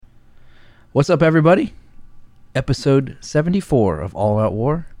What's up, everybody? Episode 74 of All Out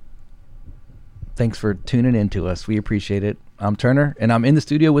War. Thanks for tuning in to us. We appreciate it. I'm Turner, and I'm in the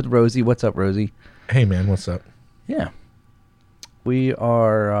studio with Rosie. What's up, Rosie? Hey, man. What's up? Yeah. We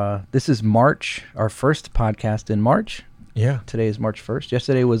are, this is March, our first podcast in March. Yeah. Today is March 1st.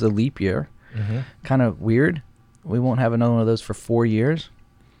 Yesterday was a leap year. Mm-hmm. Kind of weird. We won't have another one of those for 4 years.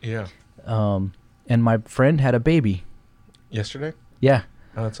 Yeah. And my friend had a baby. Yesterday? Yeah.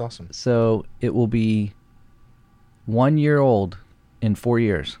 Oh, that's awesome. So it will be 1 year old in 4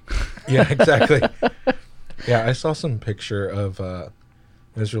 years. Yeah, exactly. Yeah, I saw some picture of, it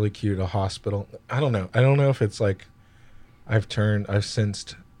was really cute, a hospital. I don't know if it's like I've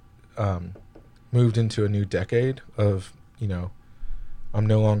since moved into a new decade of, I'm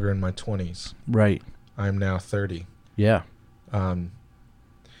no longer in my 20s. Right. I'm now 30. Yeah. Then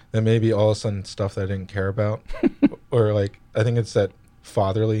maybe all of a sudden stuff that I didn't care about, or like, I think it's that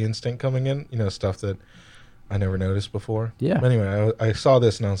fatherly instinct coming in, stuff that I never noticed before. Yeah. But anyway, I saw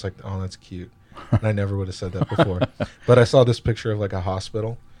this and I was like, oh, that's cute. And I never would have said that before. But I saw this picture of like a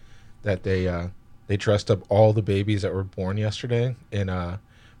hospital that they dressed up all the babies that were born yesterday in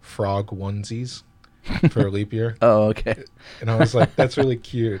frog onesies for a leap year. Oh, okay. And I was like, that's really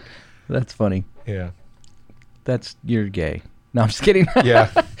cute. That's funny. Yeah. You're gay. No, I'm just kidding. Yeah.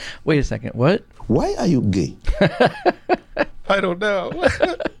 Wait a second. What? Why are you gay? I don't know.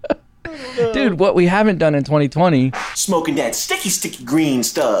 Dude, what we haven't done in 2020. Smoking that sticky green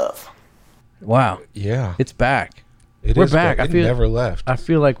stuff. Wow. Yeah. It's back. We're back. It never left. I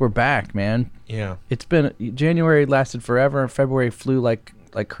feel like we're back, man. Yeah. It's been, January lasted forever. February flew like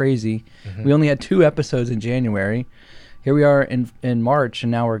crazy. Mm-hmm. We only had 2 episodes in January. Here we are in March,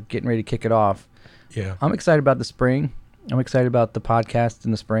 and now we're getting ready to kick it off. Yeah. I'm excited about the spring. I'm excited about the podcast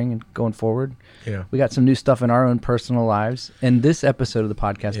in the spring and going forward. Yeah. We got some new stuff in our own personal lives. And this episode of the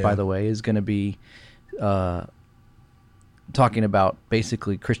podcast, by Yeah. the way, is going to be talking about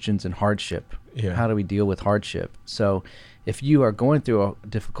basically Christians and hardship. Yeah. How do we deal with hardship? So if you are going through a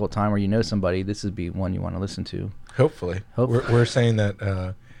difficult time or you know somebody, this would be one you want to listen to. Hopefully. Hopefully. We're saying that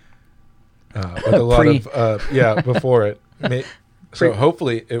with a lot of, before it. So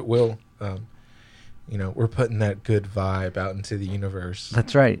hopefully it will, we're putting that good vibe out into the universe.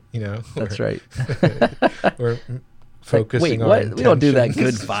 That's right. That's right. We're focusing wait, on what? intentions. We don't do that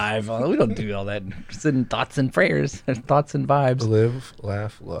good vibe. We don't do all that. Just in thoughts and prayers. Thoughts and vibes. Live,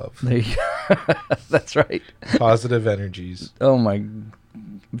 laugh, love. There you go. That's right. Positive energies. Oh my!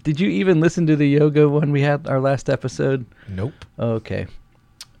 Did you even listen to the yoga one we had our last episode? Nope. Okay.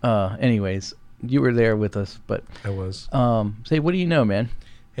 Anyways, you were there with us, but I was. say, what do you know, man?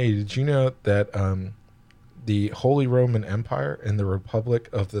 Hey, did you know that the Holy Roman Empire and the Republic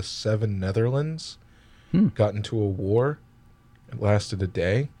of the Seven Netherlands got into a war? It lasted a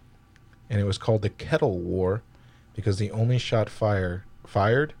day, and it was called the Kettle War because the only shot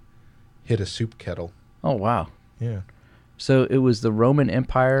fired hit a soup kettle. Oh wow! Yeah. So it was the Roman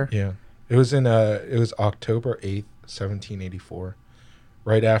Empire. Yeah. It was October 8th, 1784,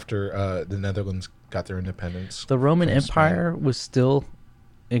 right after the Netherlands got their independence. The Roman from Empire Spain. was still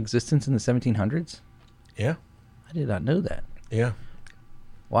in existence in the 1700s. Yeah. I did not know that. Yeah.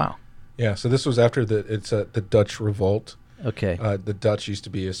 Wow. Yeah. So this was after the Dutch revolt. Okay. The Dutch used to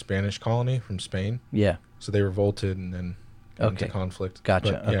be a Spanish colony from Spain. Yeah. So they revolted and then got into conflict.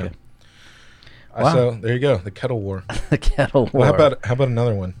 Gotcha. But, okay. Wow. So there you go, the Kettle War. The Kettle War. Well, how about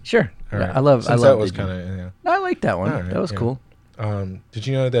another one? Sure. All right. I love that was the- kind of yeah. I like that one. All right, That was yeah. cool. Did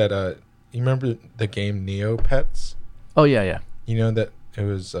you know that you remember the game Neopets? Oh yeah, yeah. You know that it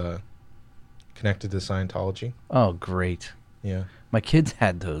was connected to Scientology? Oh great. Yeah. My kids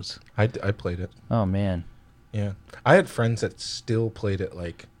had those. I played it. Oh man. Yeah. I had friends that still played it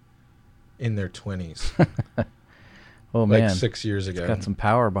like in their 20s. Oh like man. 6 years ago. It's got some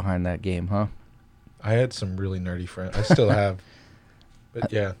power behind that game, huh? I had some really nerdy friends. I still have.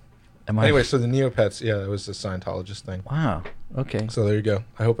 But yeah. Am I? Anyway, so the Neopets, yeah, it was the Scientologist thing. Wow. Okay. So there you go.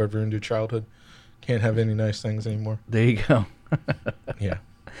 I hope I've ruined your childhood. Can't have any nice things anymore. There you go. Yeah.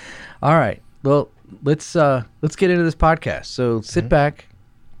 All right. Well, let's get into this podcast. So sit back,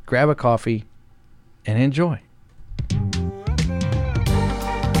 grab a coffee, and enjoy.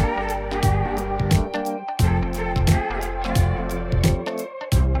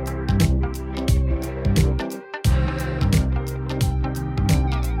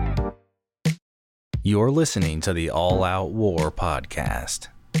 You're listening to the All Out War podcast.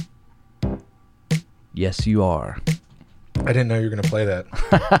 Yes, you are. I didn't know you were going to play that.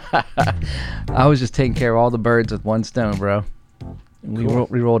 I was just taking care of all the birds with one stone, bro. We Cool.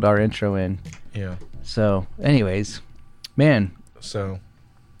 rolled our intro in. Yeah. So, anyways, man, So,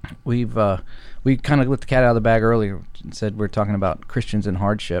 we kind of let the cat out of the bag earlier and said we're talking about Christians in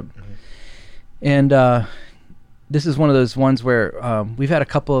hardship. And this is one of those ones where we've had a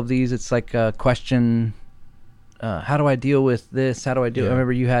couple of these. It's like a question, how do I deal with this? How do I do? I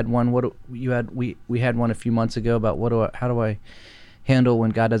remember you had one. We had one a few months ago about how do I handle when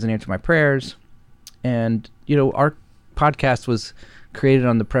God doesn't answer my prayers? And our podcast was created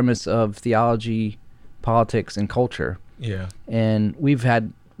on the premise of theology, politics, and culture. Yeah. And we've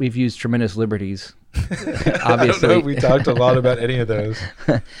used tremendous liberties. Obviously, I don't know if we talked a lot about any of those.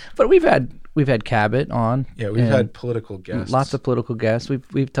 But we've had Cabot on. Yeah, we've had political guests. Lots of political guests.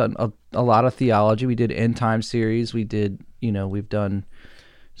 We've done a lot of theology. We did end time series. We did we've done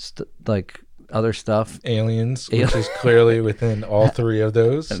like other stuff. Aliens, which is clearly within all three of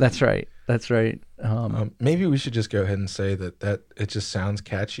those. That's right. Maybe we should just go ahead and say that it just sounds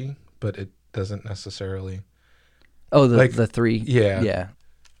catchy, but it doesn't necessarily. Oh, the three. Yeah.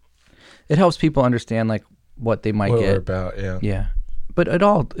 It helps people understand like what they might what get. We're about, yeah. Yeah. But it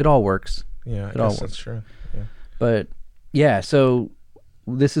all works. Yeah, I it all guess works. that's true. Yeah. But yeah, so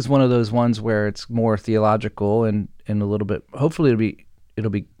this is one of those ones where it's more theological and a little bit. Hopefully, it'll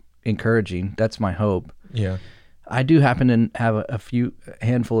be encouraging. That's my hope. Yeah. I do happen to have a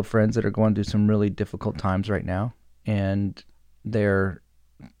handful of friends that are going through some really difficult times right now, and they're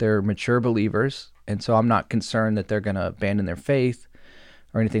mature believers, and so I'm not concerned that they're going to abandon their faith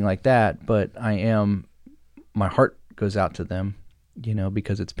or anything like that. But my heart goes out to them,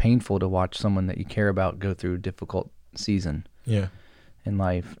 because it's painful to watch someone that you care about go through a difficult season. Yeah. In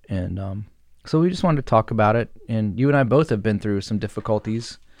life, and so we just wanted to talk about it. And you and I both have been through some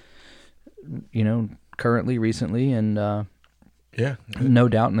difficulties, currently, recently, and no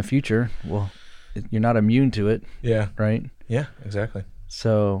doubt in the future. Well, you're not immune to it. Yeah. Right. Yeah. Exactly.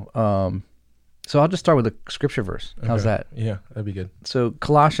 So, I'll just start with a scripture verse. How's that? Yeah, that'd be good. So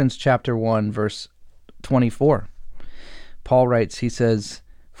Colossians chapter 1, verse 24. Paul writes, he says,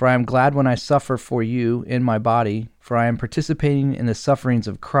 "For I am glad when I suffer for you in my body, for I am participating in the sufferings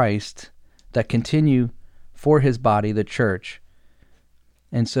of Christ that continue for his body, the church."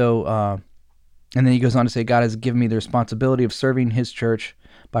 And so, and then he goes on to say, God has given me the responsibility of serving his church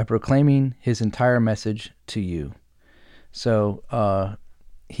by proclaiming his entire message to you. So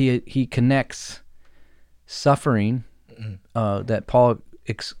he connects suffering that Paul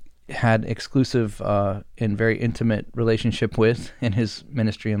had exclusive and very intimate relationship with in his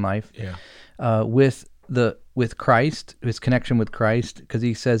ministry and life. Yeah. With Christ, his connection with Christ, because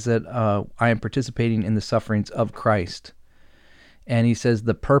he says that I am participating in the sufferings of Christ. And he says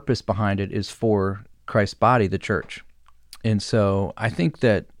the purpose behind it is for Christ's body, the church. And so I think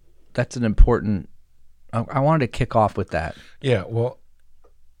that's an important, I wanted to kick off with that. Yeah, well,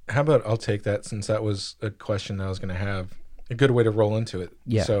 how about I'll take that, since that was a question that I was going to have. A good way to roll into it.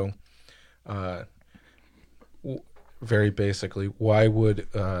 Yeah. So, very basically, why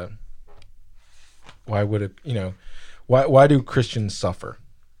do Christians suffer?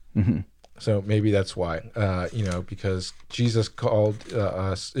 Mm-hmm. So maybe that's why, because Jesus called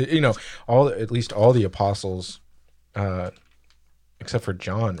us, at least all the apostles, except for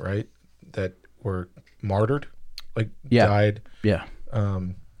John, right, that were martyred, died. Yeah.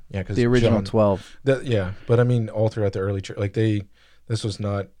 Because the original John, 12. But I mean, all throughout the early church, this was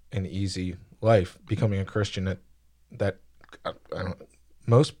not an easy life. Becoming a Christian that I don't,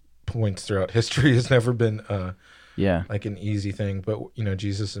 most points throughout history has never been like an easy thing. But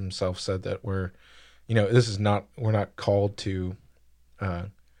Jesus himself said that we're not called to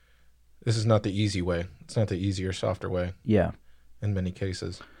this is not the easy way. It's not the easier, softer way. Yeah. In many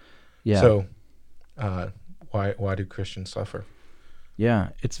cases. Yeah. So why do Christians suffer? Yeah,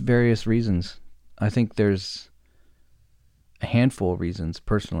 it's various reasons. I think there's a handful of reasons,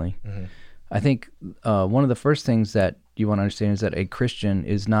 personally. Mm-hmm. I think one of the first things that you want to understand is that a Christian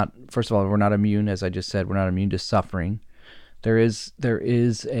is not, first of all, we're not immune, as I just said, we're not immune to suffering. There is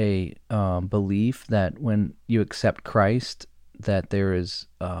a belief that when you accept Christ, that there is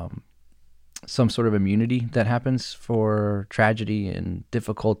some sort of immunity that happens for tragedy and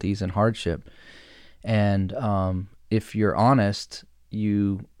difficulties and hardship. And if you're honest,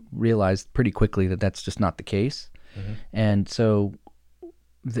 you realize pretty quickly that that's just not the case. Mm-hmm. And so,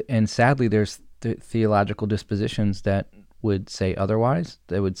 and sadly, there's theological dispositions that would say otherwise.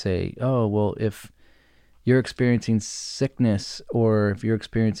 They would say, oh, well, if you're experiencing sickness or if you're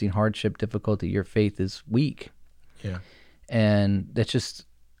experiencing hardship, difficulty, your faith is weak. Yeah. And that's just,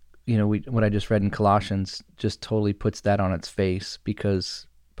 what I just read in Colossians just totally puts that on its face, because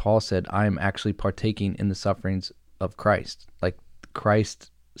Paul said, I am actually partaking in the sufferings of Christ. Like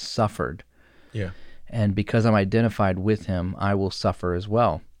Christ suffered. Yeah. And because I'm identified with him, I will suffer as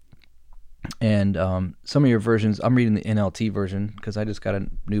well. And some of your versions, I'm reading the NLT version because I just got a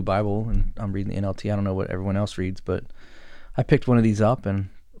new Bible and I'm reading the NLT. I don't know what everyone else reads, but I picked one of these up and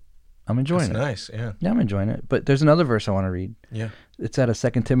I'm enjoying it. Nice, yeah. Yeah, I'm enjoying it. But there's another verse I want to read. Yeah. It's out of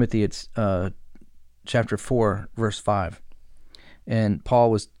 2 Timothy. It's chapter 4, verse 5. And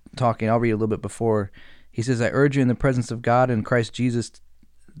Paul was talking, I'll read a little bit before. He says, I urge you in the presence of God and Christ Jesus,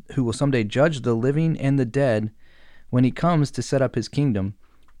 who will someday judge the living and the dead when he comes to set up his kingdom.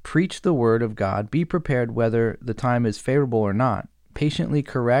 Preach the word of God. Be prepared whether the time is favorable or not. Patiently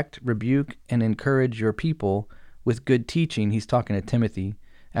correct, rebuke, and encourage your people with good teaching. He's talking to Timothy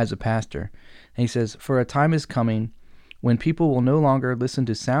as a pastor. And he says, for a time is coming when people will no longer listen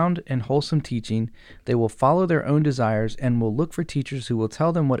to sound and wholesome teaching. They will follow their own desires and will look for teachers who will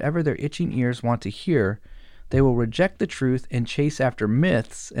tell them whatever their itching ears want to hear. They will reject the truth and chase after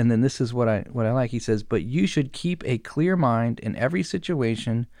myths. And then this is what I like. He says, but you should keep a clear mind in every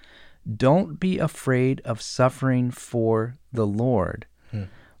situation. Don't be afraid of suffering for the Lord.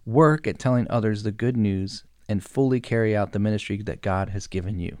 Work at telling others the good news and fully carry out the ministry that God has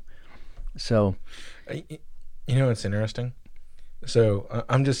given you. So, you know, it's interesting. So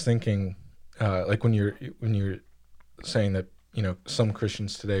I'm just thinking, like when you're saying that, you know, some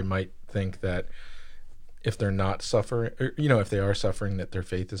Christians today might think that if they're not suffering, or, you know, if they are suffering, that their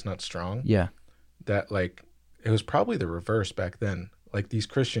faith is not strong. yeah. That like it was probably the reverse back then. Like these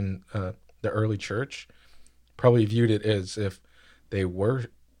Christian, the early church probably viewed it as if they were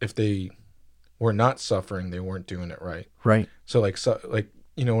not suffering, they weren't doing it right. Right. So like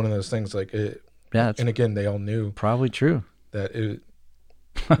you know, one of those things like it. Yeah. And again, they all knew Probably true. that it.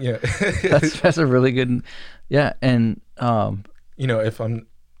 Yeah. That's a really good. Yeah. And, you know, if I'm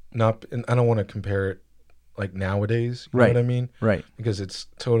not, and I don't want to compare it like nowadays, you know Right. what I mean? right. Because it's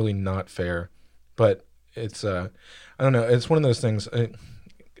totally not fair. But it's, I don't know, it's one of those things.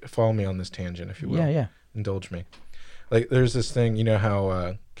 Follow me on this tangent, if you will. Yeah. Yeah. Indulge me. Like, there's this thing, you know,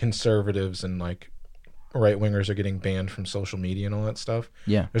 how conservatives and like right wingers are getting banned from social media and all that stuff.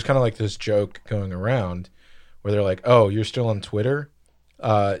 Yeah. There's kind of like this joke going around where they're like, "Oh, you're still on Twitter?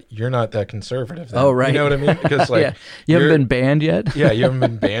 You're not that conservative then." Oh, right. You know what I mean? Because like, yeah. You haven't you're- been banned yet? yeah, you haven't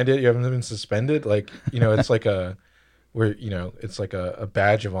been banned yet. You haven't been suspended. Like, you know, it's like it's like a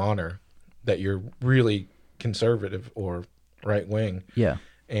badge of honor that you're really conservative or right wing. Yeah.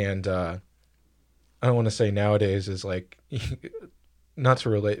 And I don't want to say nowadays is like, not to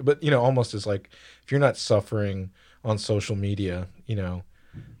relate, but, you know, almost as like, if you're not suffering on social media, you know,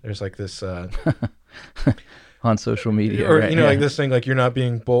 there's like this, On social media. or, right, you know, yeah. like this thing, like you're not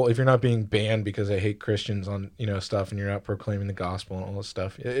being if you're not being banned because they hate Christians on, you know, stuff, and you're not proclaiming the gospel and all this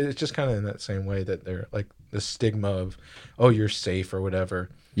stuff. It's just kind of in that same way that they're like the stigma of, oh, you're safe or whatever.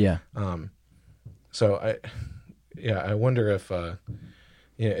 Yeah. So I wonder if,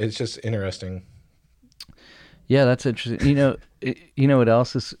 it's just interesting. Yeah, that's interesting. You know what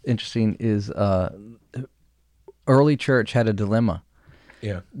else is interesting is early church had a dilemma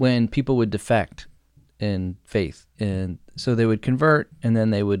Yeah. when people would defect in faith, and so they would convert, and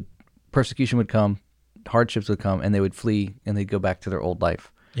then persecution would come, hardships would come, and they would flee, and they'd go back to their old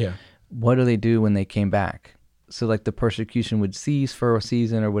life. Yeah. What do they do when they came back? So like the persecution would cease for a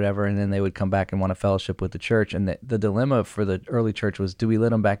season or whatever, and then they would come back and want a fellowship with the church. And the dilemma for the early church was, do we let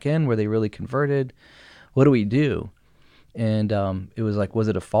them back in? Were they really converted? What do we do? And it was like, was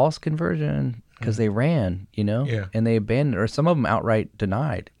it a false conversion? Because they ran, you know, Yeah. and they abandoned, or some of them outright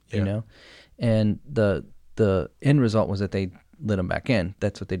denied, you Yeah. know. And the end result was that they let them back in.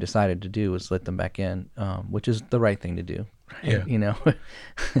 That's what they decided to do, was let them back in, which is the right thing to do. Right? Yeah. You know,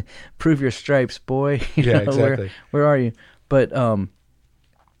 prove your stripes, boy. You Yeah, know, exactly. Where are you? But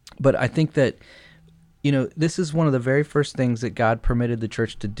I think that, you know, this is one of the very first things that God permitted the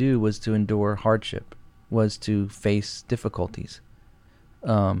church to do, was to endure hardship, was to face difficulties.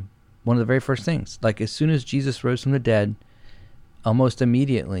 One of the very first things, like as soon as Jesus rose from the dead, almost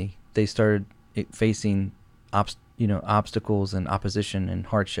immediately they started facing obstacles and opposition and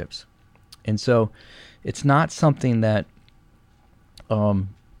hardships. And so it's not something that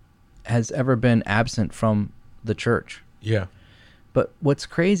has ever been absent from the church. Yeah. But what's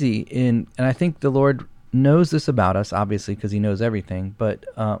crazy and I think the Lord knows this about us, obviously, because he knows everything. But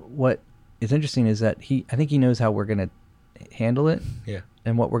what is interesting is that I think he knows how we're going to handle it. Yeah.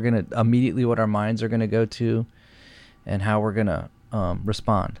 And what what our minds are going to go to, and how we're going to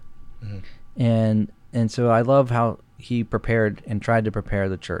respond. Mm-hmm. And so I love how he prepared and tried to prepare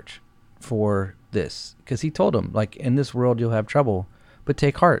the church for this, because he told them, like, in this world you'll have trouble, but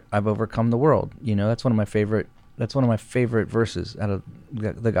take heart, I've overcome the world. You know, that's one of my favorite verses out of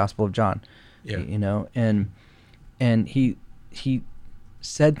the Gospel of John. Yeah. You know, and he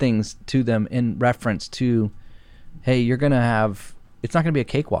said things to them in reference to, hey, you're going to have, it's not going to be a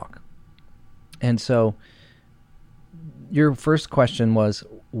cakewalk. And so your first question was,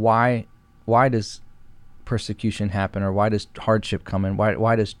 why does persecution happen, or why does hardship come, and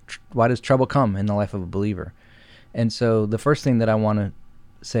why does trouble come in the life of a believer? And so the first thing that I want to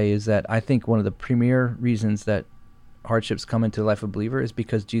say is that I think one of the premier reasons that hardships come into the life of a believer is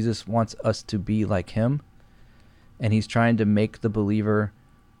because Jesus wants us to be like him, and he's trying to make the believer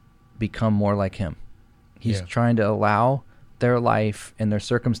become more like him. He's trying to allow their life and their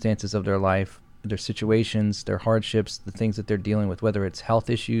circumstances of their life, their situations, their hardships, the things that they're dealing with, whether it's health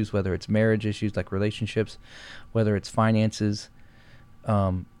issues, whether it's marriage issues like relationships, whether it's finances,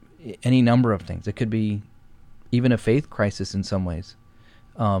 any number of things. It could be even a faith crisis in some ways.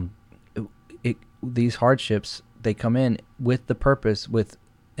 These hardships, they come in with the purpose, with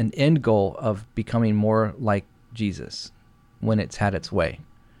an end goal of becoming more like Jesus when it's had its way.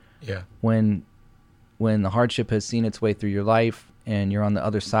 Yeah. When the hardship has seen its way through your life and you're on the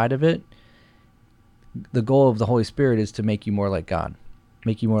other side of it, the goal of the Holy Spirit is to make you more like God,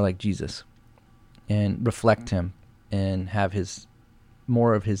 make you more like Jesus, and reflect him and have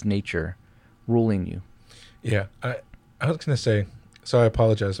more of his nature ruling you. Yeah. I was going to say, so I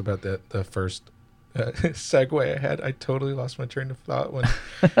apologize about that. The first segue I had, I totally lost my train of thought when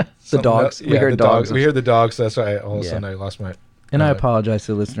the dogs. We heard dogs. We heard the dogs. That's why all of a sudden I lost my. And I apologize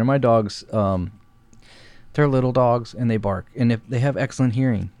to the listener. My dogs, they're little dogs and they bark, and if they have excellent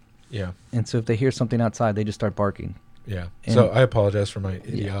hearing. Yeah. And so if they hear something outside, they just start barking. Yeah. And so I apologize for my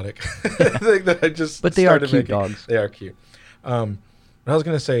idiotic thing that I just. But they are cute dogs. They are cute. I was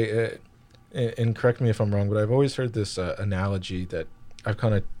going to say, and correct me if I'm wrong, but I've always heard this analogy that I've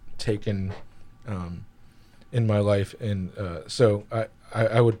kind of taken in my life, and so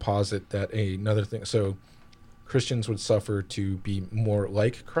I would posit that another thing. So Christians would suffer to be more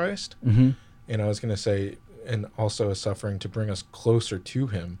like Christ, and I was going to say, and also a suffering to bring us closer to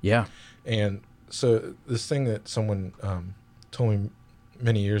him. Yeah. And so this thing that someone told me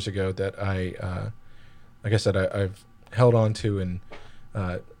many years ago that like I said, I've held on to and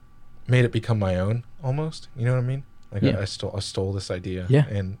made it become my own almost. You know what I mean? Like I stole this idea. Yeah.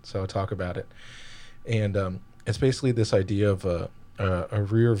 And so I'll talk about it. And it's basically this idea of a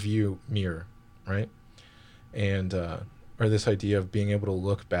rear view mirror, right? And or this idea of being able to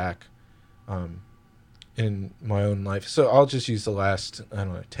look back in my own life. So I'll just use the last,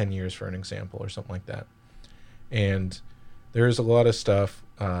 10 years for an example or something like that. And there's a lot of stuff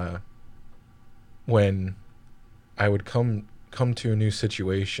when I would come to a new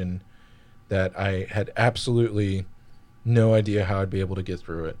situation that I had absolutely no idea how I'd be able to get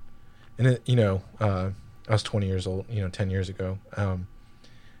through it. And it, I was 20 years old, 10 years ago.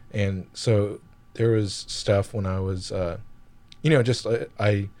 And so there was stuff when I was,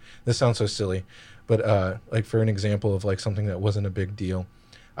 this sounds so silly, but like for an example of like something that wasn't a big deal,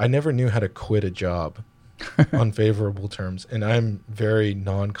 I never knew how to quit a job on favorable terms. And I'm very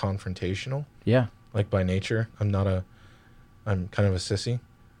non-confrontational. Yeah. Like by nature, I'm kind of a sissy.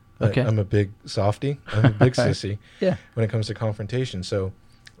 Okay. I'm a big softy. I'm a big sissy. Yeah. When it comes to confrontation. So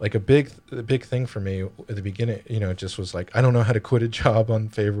like a big thing for me at the beginning, it just was like, I don't know how to quit a job on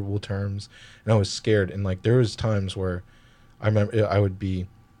favorable terms. And I was scared. And like, there was times where I remember I would be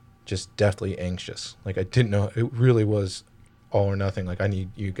just deathly anxious. Like I didn't know, it really was all or nothing. Like I need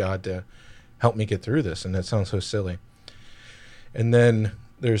you, God, to help me get through this. And that sounds so silly. And then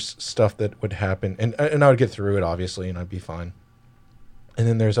there's stuff that would happen and I would get through it obviously and I'd be fine. And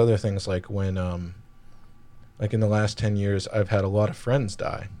then there's other things like when, like in the last 10 years, I've had a lot of friends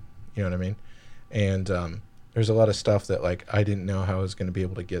die, you know what I mean? And there's a lot of stuff that like I didn't know how I was going to be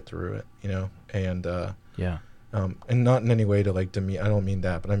able to get through it, and and not in any way to like I don't mean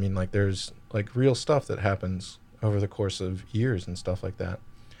that, but I mean like there's like real stuff that happens over the course of years and stuff like that.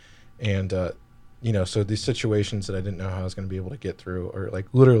 And, so these situations that I didn't know how I was going to be able to get through or like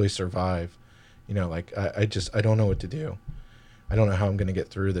literally survive, like I don't know what to do. I don't know how I'm going to get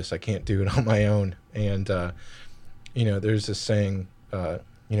through this. I can't do it on my own. And, there's this saying,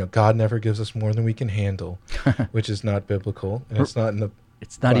 God never gives us more than we can handle, which is not biblical. And it's not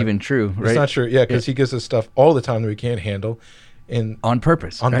it's not even true, right? It's not true. Yeah. Cause he gives us stuff all the time that we can't handle and on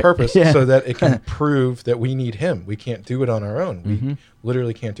purpose, right? So that it can prove that we need him. We can't do it on our own. We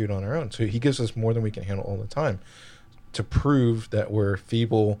literally can't do it on our own. So he gives us more than we can handle all the time to prove that we're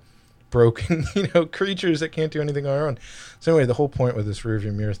feeble, broken, creatures that can't do anything on our own. So anyway, the whole point with this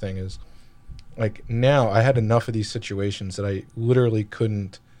rearview mirror thing is like now I had enough of these situations that I literally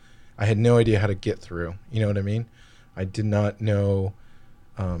I had no idea how to get through. You know what I mean? I did not know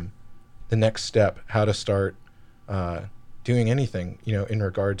the next step, how to start doing anything, in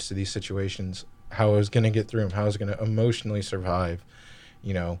regards to these situations, how I was going to get through them, how I was going to emotionally survive.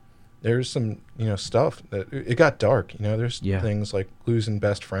 There's some, stuff that it got dark, there's things like losing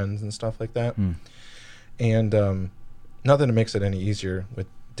best friends and stuff like that. And not that it makes it any easier with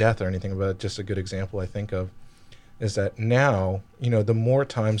death or anything, but just a good example I think of is that now, the more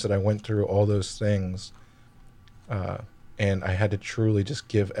times that I went through all those things, and I had to truly just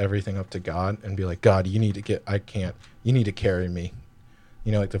give everything up to God and be like, God, you need to carry me.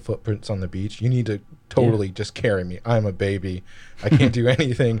 Like the footprints on the beach. You need to totally just carry me. I'm a baby. I can't do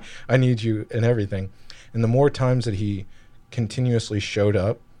anything. I need you and everything. And the more times that he continuously showed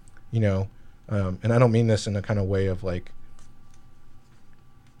up, and I don't mean this in a kind of way of like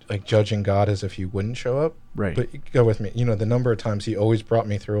judging God as if he wouldn't show up. Right. But go with me. The number of times he always brought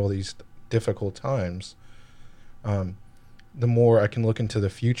me through all these difficult times, the more I can look into the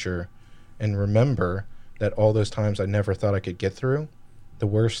future and remember that all those times I never thought I could get through, the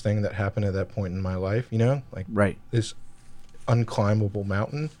worst thing that happened at that point in my life, right. This unclimbable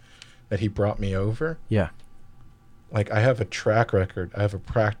mountain that he brought me over. Yeah. Like I have a track record. I have a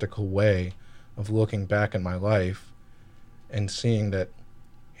practical way of looking back in my life and seeing that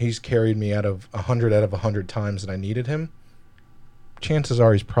he's carried me out of 100 times that I needed him. Chances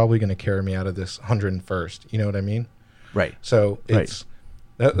are he's probably going to carry me out of this 101st. You know what I mean? Right. So it's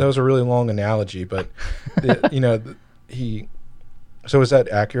that was a really long analogy, but so is that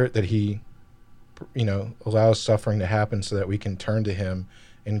accurate that he, allows suffering to happen so that we can turn to him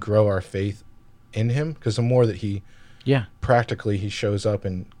and grow our faith in him? Because the more that he, practically he shows up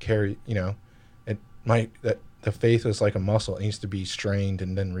and that the faith is like a muscle. It needs to be strained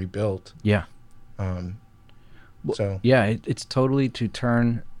and then rebuilt. Yeah. It's totally to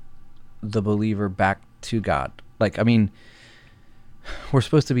turn the believer back to God. Like, I mean, we're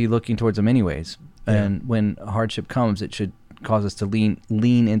supposed to be looking towards him anyways. And when hardship comes, it should cause us to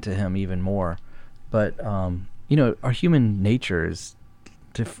lean into him even more. But, our human nature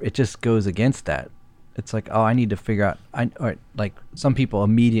it just goes against that. It's like, oh, I need to figure out, like some people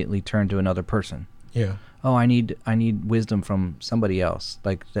immediately turn to another person. Yeah. Oh, I need wisdom from somebody else,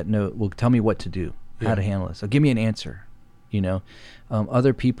 like that will tell me what to do, how to handle this. So give me an answer,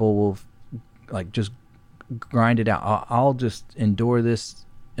 Other people will like just grind it out. I'll just endure this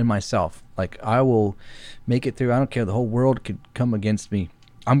in myself. Like I will make it through. I don't care. The whole world could come against me.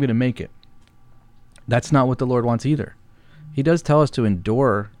 I'm going to make it. That's not what the Lord wants either. He does tell us to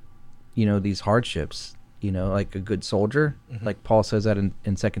endure, these hardships, like a good soldier. Mm-hmm. Like Paul says that in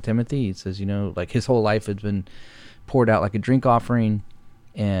 2 Timothy. He says, like his whole life has been poured out like a drink offering.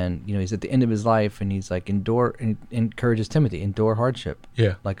 And, he's at the end of his life and he's like, endure, and encourages Timothy, endure hardship.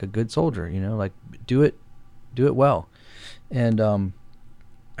 Yeah. Like a good soldier, like do it well. And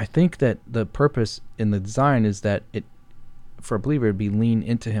I think that the purpose in the design is that it, for a believer, it'd be lean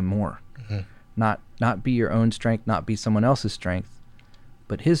into him more. Mm-hmm. Not be your own strength, not be someone else's strength,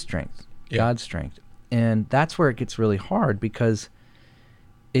 but his strength, God's strength. And that's where it gets really hard because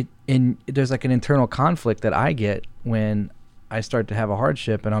there's like an internal conflict that I get when I start to have a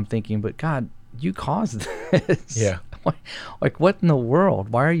hardship and I'm thinking, but God, you caused this. Yeah. Like what in the world?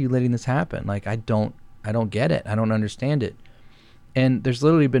 Why are you letting this happen? Like I don't get it. I don't understand it. And there's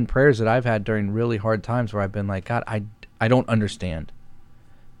literally been prayers that I've had during really hard times where I've been like, God, I don't understand.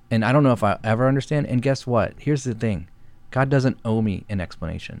 And I don't know if I ever understand. And guess what? Here's the thing. God doesn't owe me an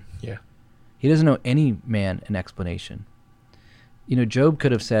explanation. Yeah. He doesn't owe any man an explanation. Job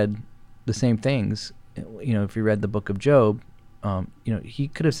could have said the same things. If you read the book of Job, he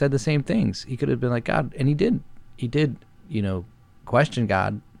could have said the same things. He could have been like, God, and he did, question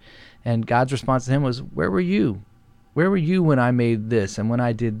God. And God's response to him was, where were you? Where were you when I made this and when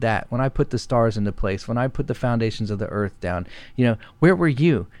I did that, when I put the stars into place, when I put the foundations of the earth down? Where were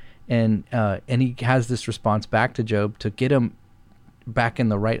you? And he has this response back to Job to get him back in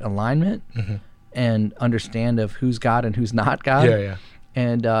the right alignment and understand of who's God and who's not God. Yeah.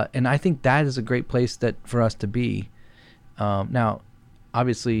 And I think that is a great place for us to be. Now,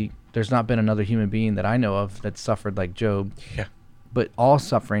 obviously, there's not been another human being that I know of that suffered like Job. Yeah. But all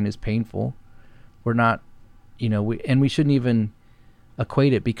suffering is painful. We're not, we shouldn't even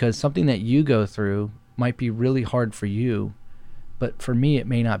equate it because something that you go through might be really hard for you, but for me, it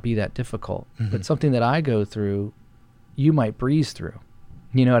may not be that difficult. Mm-hmm. But something that I go through, you might breeze through.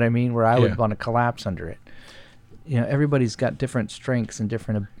 You know what I mean? Where I would want to collapse under it. Everybody's got different strengths and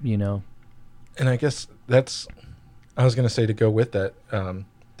different, And I guess I was going to say to go with that,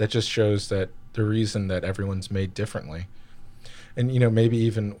 that just shows that the reason that everyone's made differently. And, maybe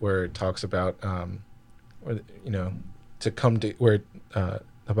even where it talks about, to come to where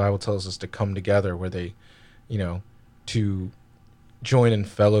the Bible tells us to come together where they, to join in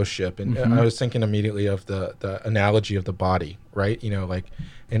fellowship. And I was thinking immediately of the analogy of the body, right? Like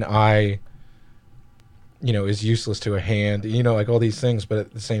an eye, is useless to a hand, like all these things, but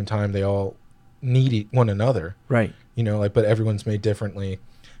at the same time, they all need one another. Right. But everyone's made differently.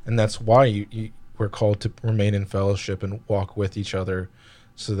 And that's why we're called to remain in fellowship and walk with each other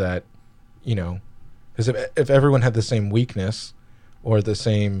so that, because if everyone had the same weakness or the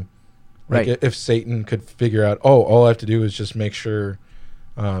same, like right. if Satan could figure out, all I have to do is just make sure,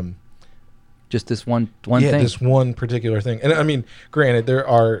 just this one thing. This one particular thing. And I mean, granted, there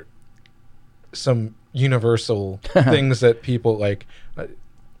are some universal things that people like,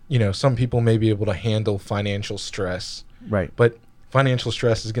 some people may be able to handle financial stress. Right. But financial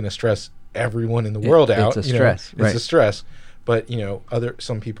stress is going to stress everyone in the world out. It's a stress. It's a stress. But,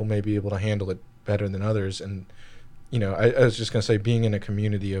 some people may be able to handle it better than others. And, I was just going to say, being in a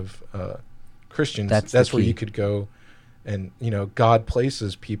community of Christians, that's where you could go and, God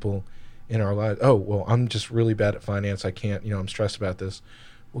places people in our lives. Oh, well, I'm just really bad at finance. I can't, I'm stressed about this.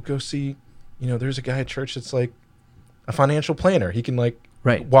 We'll go see, there's a guy at church that's like a financial planner. He can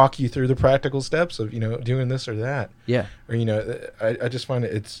walk you through the practical steps of, doing this or that. Yeah. Or, I just find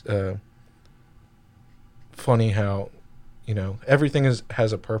it's funny how, everything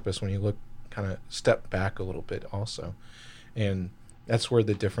has a purpose when you look kind of step back a little bit also. And that's where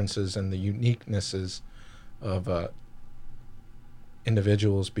the differences and the uniquenesses of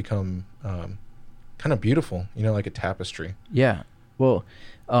individuals become kind of beautiful, like a tapestry. Yeah. Well,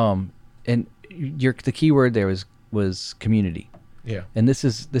 and the key word there was community. Yeah. And this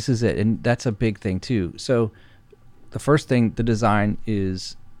is it. And that's a big thing too. So the first thing, the design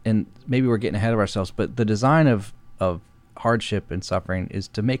is, and maybe we're getting ahead of ourselves, but the design of hardship and suffering is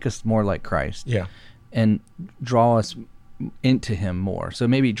to make us more like Christ. Yeah. And draw us into him more. So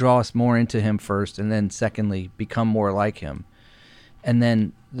maybe draw us more into him first, and then secondly, become more like him. And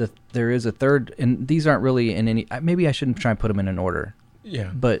then there is a third, and these aren't really in any, maybe I shouldn't try and put them in an order.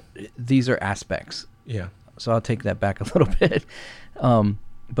 Yeah. But these are aspects. Yeah. So I'll take that back a little bit.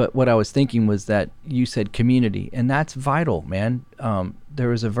 But what I was thinking was that you said community, and that's vital, man. There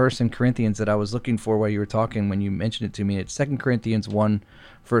was a verse in Corinthians that I was looking for while you were talking when you mentioned it to me. It's 2 Corinthians 1,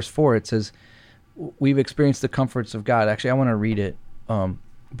 verse 4. It says, we've experienced the comforts of God. Actually, I want to read it.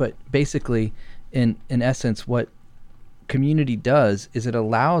 But basically, in essence, what community does is it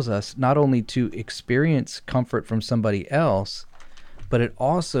allows us not only to experience comfort from somebody else, but it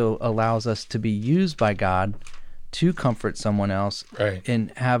also allows us to be used by God to comfort someone else, right,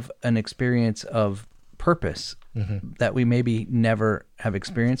 and have an experience of purpose that we maybe never have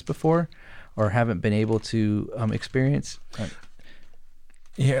experienced before or haven't been able to experience.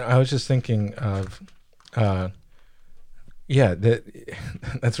 Yeah, I was just thinking of, that's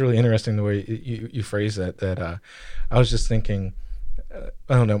really interesting the way you phrase that. I was just thinking,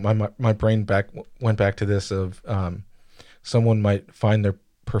 I don't know, my brain went back to this of someone might find their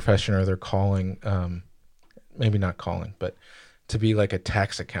profession or their calling, maybe not calling, but to be like a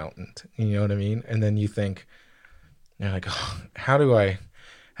tax accountant. You know what I mean? And then you think, you're like, oh, how do I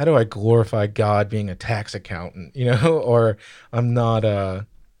glorify God being a tax accountant? Or I'm not I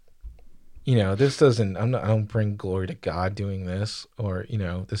don't bring glory to God doing this, or,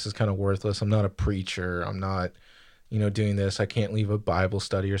 this is kind of worthless. I'm not a preacher. I'm not, doing this. I can't leave a Bible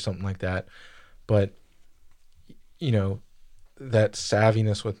study or something like that. But, that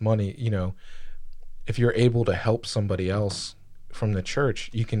savviness with money, if you're able to help somebody else from the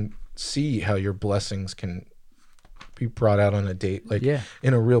church, you can see how your blessings can be brought out on a date,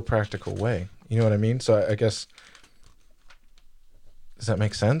 in a real practical way. You know what I mean? So I guess, does that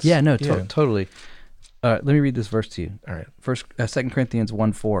make sense? Yeah, no, totally. Let me read this verse to you. All right. 2 Corinthians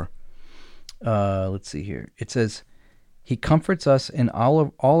 1:4. Let's see here. It says, he comforts us in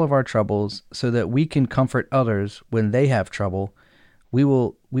all of our troubles so that we can comfort others when they have trouble. We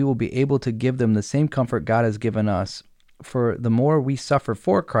will be able to give them the same comfort God has given us. For the more we suffer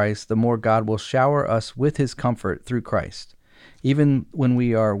for Christ, the more God will shower us with his comfort through Christ. Even when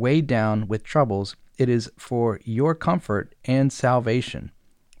we are weighed down with troubles, it is for your comfort and salvation.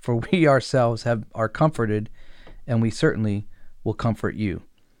 For we ourselves are comforted, and we certainly will comfort you.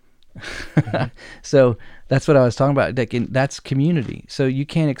 So that's what I was talking about. That's community. So you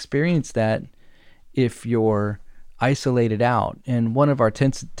can't experience that if you're isolated out. And one of our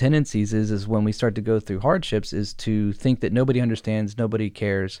tendencies is when we start to go through hardships is to think that nobody understands, nobody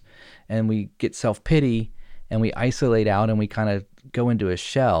cares, and we get self-pity and we isolate out and we kind of go into a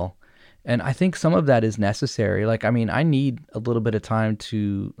shell. And I think some of that is necessary. I need a little bit of time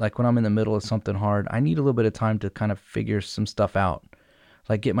to, when I'm in the middle of something hard, I need a little bit of time to kind of figure some stuff out.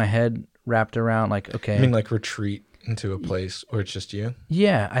 Get my head wrapped around, okay. I mean, retreat. into a place where it's just you.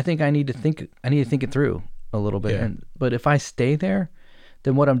 Yeah, I think I need to think it through a little bit. Yeah. But if I stay there,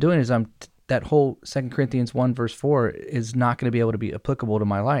 then what I'm doing is that whole 2 Corinthians 1 verse 4 is not going to be able to be applicable to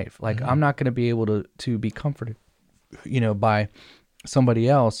my life. Like I'm not going to be able to be comforted, by somebody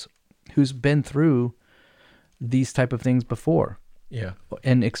else who's been through these type of things before. Yeah.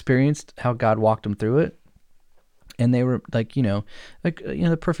 And experienced how God walked them through it. And they were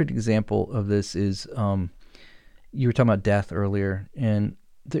the perfect example of this is, you were talking about death earlier, and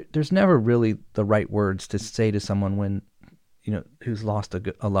there's never really the right words to say to someone when, who's lost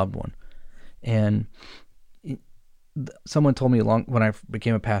a loved one. And someone told me when I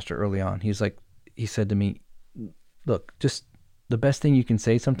became a pastor early on, he said to me, look, just the best thing you can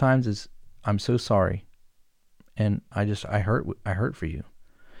say sometimes is, I'm so sorry. And I hurt for you.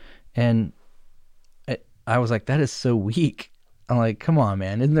 And I was like, that is so weak. I'm like, come on,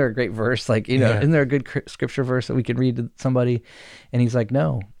 man. Isn't there a great verse? Like, isn't there a good scripture verse that we could read to somebody? And he's like,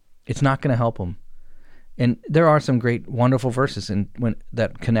 no, it's not going to help them. And there are some great, wonderful verses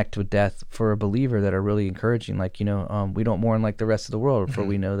that connect with death for a believer that are really encouraging. Like, we don't mourn like the rest of the world, for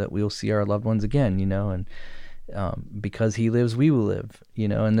we know that we'll see our loved ones again, and because he lives, we will live,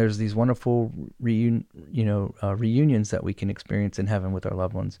 and there's these wonderful reunions that we can experience in heaven with our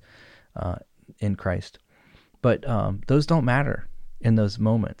loved ones in Christ. But those don't matter in those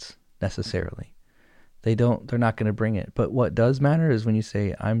moments necessarily. They're not going to bring it. But what does matter is when you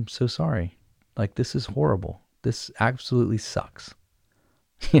say, I'm so sorry. Like, this is horrible. This absolutely sucks.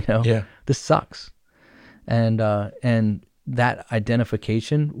 Yeah. This sucks. And that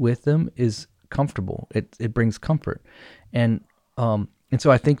identification with them is comfortable. It brings comfort. And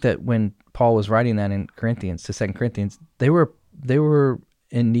so I think that when Paul was writing that in Corinthians, to 2 Corinthians, they were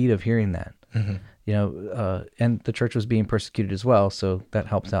in need of hearing that. Mm-hmm. And the church was being persecuted as well, so that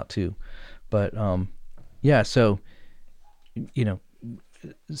helps out too. But so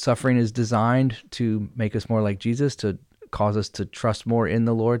suffering is designed to make us more like Jesus, to cause us to trust more in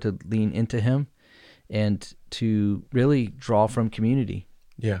the Lord, to lean into Him, and to really draw from community.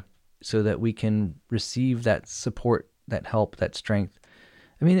 Yeah. So that we can receive that support, that help, that strength.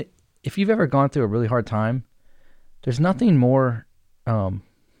 I mean, if you've ever gone through a really hard time, there's nothing more.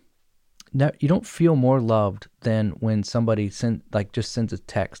 You don't feel more loved than when somebody just sends a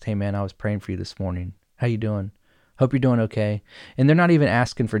text. Hey man, I was praying for you this morning. How you doing? Hope you're doing okay. And they're not even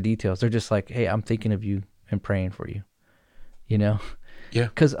asking for details. They're just like, hey, I'm thinking of you and praying for you. Yeah.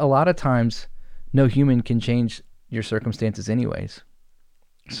 Because a lot of times, no human can change your circumstances anyways.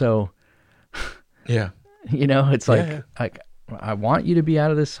 So, yeah, it's like I want you to be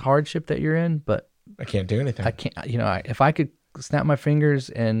out of this hardship that you're in, but I can't do anything. I can't. If I could snap my fingers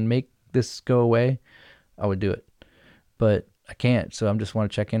and make this go away, I would do it, but I can't. So I'm just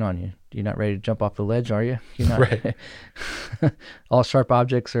want to check in on you. You're not ready to jump off the ledge, are you? You're not. Right. All sharp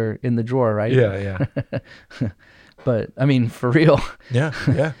objects are in the drawer, right? Yeah. But I mean, for real.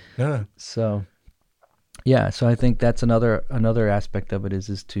 Yeah. No. So, yeah. So I think that's another aspect of it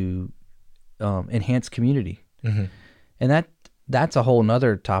is to enhance community, mm-hmm. and that's a whole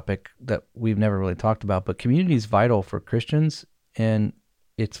nother topic that we've never really talked about. But community is vital for Christians, and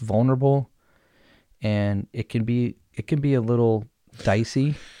it's vulnerable, and it can be a little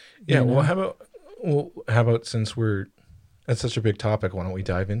dicey. Yeah. Well, how about since that's such a big topic, why don't we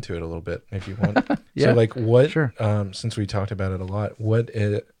dive into it a little bit if you want? Yeah. So what? Sure. Since we talked about it a lot, what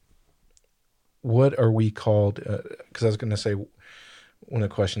are we called? Because I was going to say one of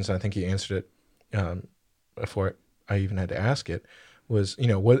the questions, and I think you answered it before I even had to ask it, was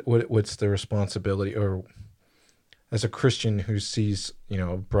what's the responsibility, or as a Christian who sees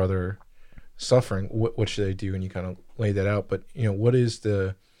a brother suffering, what should they do? And you kind of lay that out. But what is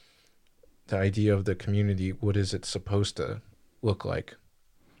the idea of the community? What is it supposed to look like?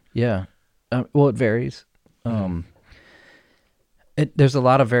 Yeah. Well, it varies. There's a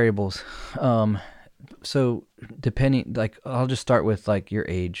lot of variables. So depending, like, I'll just start with like your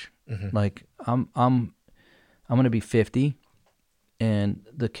age. Mm-hmm. Like I'm going to be 50, and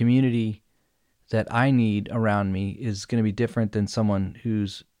the community that I need around me is going to be different than someone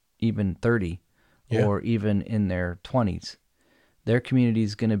who's even 30 or even in their 20s. Their community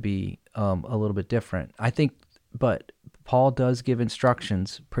is going to be a little bit different, I think. But Paul does give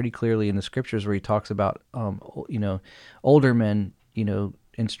instructions pretty clearly in the scriptures where he talks about, older men,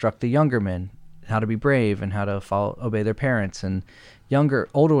 instruct the younger men how to be brave and how to obey their parents, and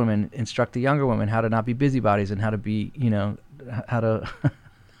older women instruct the younger women how to not be busybodies and how to be, how to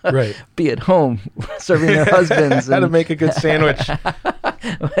right. be at home serving their husbands. How to make a good sandwich.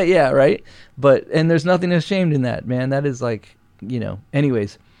 Yeah, right. And there's nothing ashamed in that, man. That is like,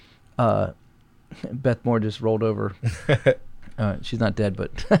 anyways, Beth Moore just rolled over. She's not dead,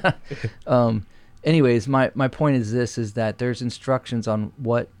 but anyways, my point is this: is that there's instructions on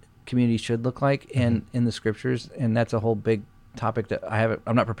what community should look like, and in the scriptures, and that's a whole big topic that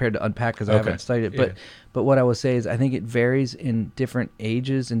I'm not prepared to unpack because I haven't studied it. But what I will say is, I think it varies in different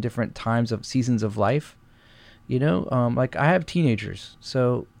ages and different times of seasons of life. Like I have teenagers,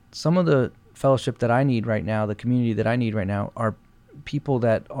 so some of the fellowship that I need right now, the community that I need right now, are people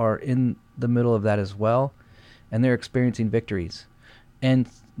that are in the middle of that as well, and they're experiencing victories, and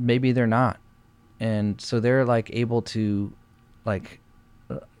maybe they're not, and so they're like able to like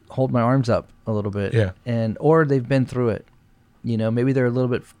hold my arms up a little bit, or they've been through it, maybe they're a little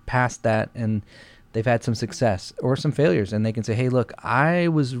bit past that and they've had some success or some failures, and they can say, hey, look, I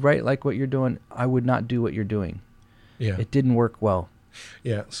was right, like what you're doing, I would not do what you're doing. It didn't work well.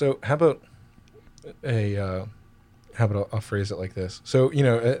 So how about I'll phrase it like this. So,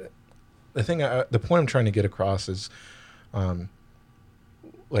 the point I'm trying to get across is,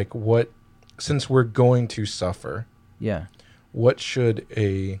 since we're going to suffer, what should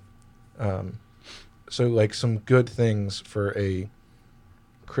some good things for a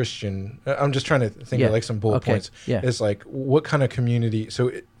Christian, I'm just trying to think of like some bullet points. Is like, what kind of community?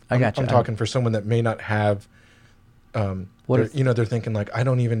 So I'm talking for someone that may not have, they're thinking like, I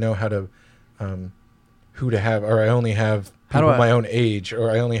don't even know how to, who to have, or I only have people my own age,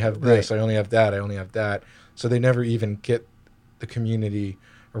 or I only have this, I only have that. So they never even get the community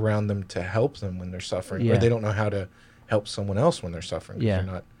around them to help them when they're suffering, or they don't know how to help someone else when they're suffering. They're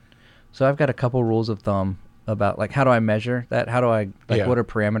not. So I've got a couple rules of thumb about like, how do I measure that? How do I, what are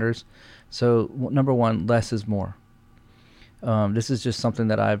parameters? So number one, less is more. This is just something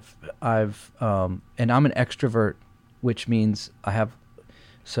that I've and I'm an extrovert, which means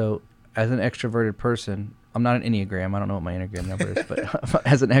so as an extroverted person, I'm not an Enneagram. I don't know what my Enneagram number is, but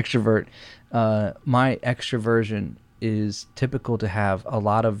as an extrovert, my extroversion is typical to have a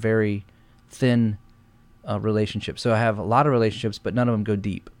lot of very thin relationships. So I have a lot of relationships, but none of them go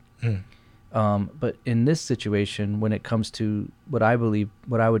deep. But in this situation, when it comes to what I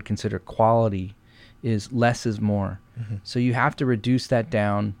would consider quality, is less is more. So you have to reduce that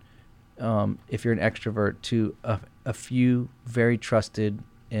down, if you're an extrovert, to a few very trusted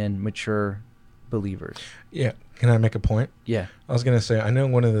and mature believers. Yeah. Can I make a point? Yeah. I was going to say, I know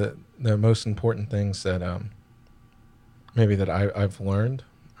one of the most important things that maybe that I've learned,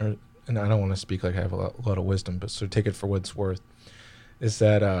 and I don't want to speak like I have a lot of wisdom, but so take it for what it's worth, is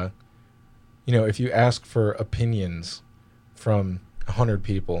that, if you ask for opinions from 100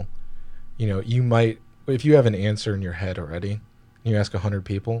 people, you might, if you have an answer in your head already, and you ask 100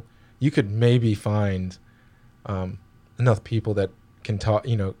 people, you could maybe find enough people that can talk,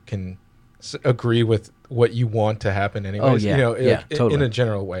 can agree with what you want to happen anyways, totally. in a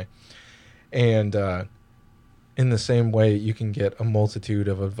general way. And in the same way, you can get a multitude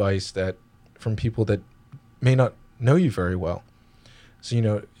of advice from people that may not know you very well.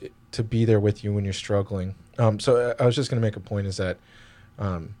 So, to be there with you when you're struggling. So I was just going to make a point is that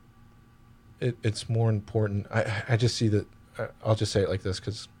it's more important. I just see that, I'll just say it like this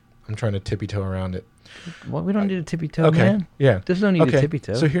because I'm trying to tippy-toe around it. Well, we don't need a tippy-toe, man. Yeah. There's no need to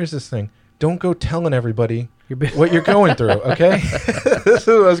tippy-toe. So here's this thing. Don't go telling everybody what you're going through, okay? That's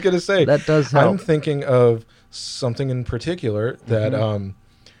what I was going to say. That does help. I'm thinking of something in particular that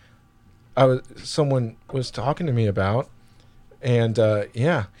someone was talking to me about, and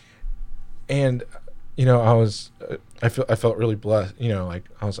and I felt really blessed. Like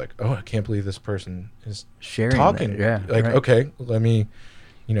I was like, oh, I can't believe this person is sharing talking. That. Yeah, like right. Okay, let me,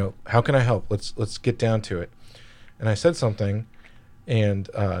 how can I help? Let's get down to it. And I said something, and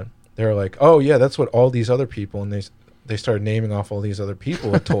they were like, oh yeah, that's what all these other people, and they started naming off all these other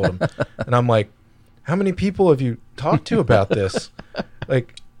people had told them. And I'm like, how many people have you talked to about this?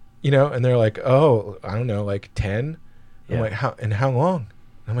 Like, and they're like, oh, I don't know, like 10. Yeah. I'm like, how long?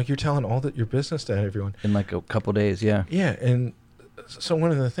 I'm like, you're telling all your business to everyone in like a couple days. Yeah. Yeah. And so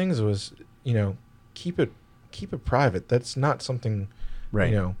one of the things was, keep it private. That's not something,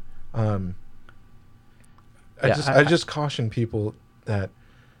 right. I just caution people that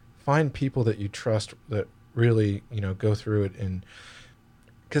find people that you trust that really, go through it, and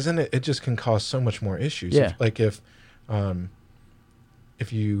because then it just can cause so much more issues. Yeah.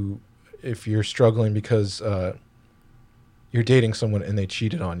 If you're struggling because you're dating someone and they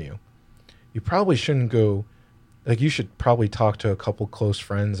cheated on you, you probably shouldn't go, you should probably talk to a couple close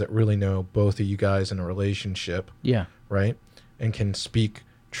friends that really know both of you guys in a relationship. Yeah. Right. And can speak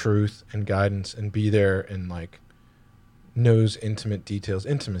truth and guidance and be there and knows intimate details,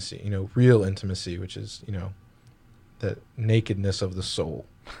 intimacy, real intimacy, which is, the nakedness of the soul.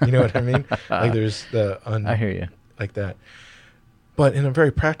 You know what I mean? Like there's I hear you. like that. But in a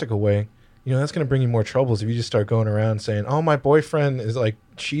very practical way, that's going to bring you more troubles if you just start going around saying, "Oh, my boyfriend is like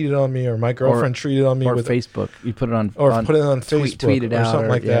cheated on me, or my girlfriend cheated on me," or with Facebook. You put it on, put it on Facebook, tweet it or out, something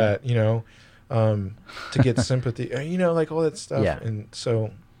like yeah. that. To get sympathy, like all that stuff. Yeah. And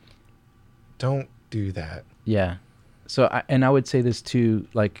so, don't do that. Yeah. So, I would say this too,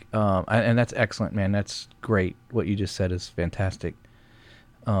 like, and that's excellent, man. That's great. What you just said is fantastic.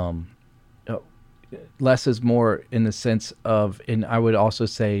 Less is more in the sense of, and I would also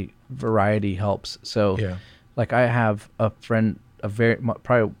say variety helps. So, like I have a friend,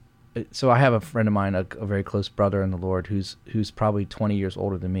 so I have a friend of mine, a very close brother in the Lord, who's probably 20 years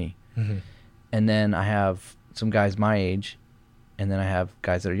older than me. Mm-hmm. And then I have some guys my age, and then I have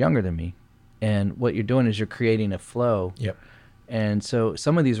guys that are younger than me. And what you're doing is you're creating a flow. Yep. And so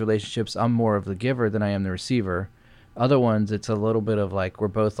some of these relationships, I'm more of the giver than I am the receiver. Other ones, it's a little bit of like, we're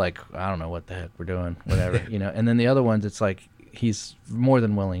both like, I don't know what the heck we're doing, whatever, And then the other ones, it's like, he's more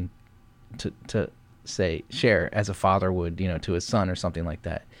than willing to say, share as a father would, to his son or something like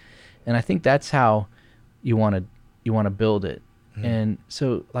that. And I think that's how you want to build it. Mm-hmm. And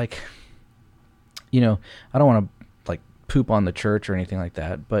so like, I don't want to like poop on the church or anything like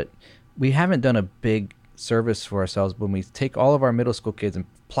that, but we haven't done a big service for ourselves when we take all of our middle school kids and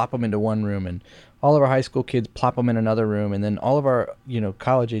plop them into one room, and all of our high school kids plop them in another room, and then all of our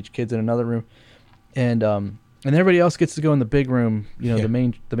college age kids in another room, and everybody else gets to go in the big room, the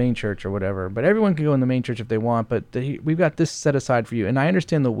main church or whatever. But everyone can go in the main church if they want. But we've got this set aside for you, and I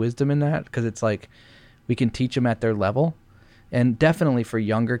understand the wisdom in that, because it's like we can teach them at their level, and definitely for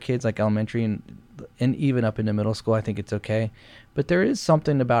younger kids like elementary and even up into middle school, I think it's okay. But there is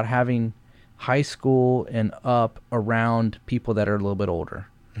something about having high school and up around people that are a little bit older.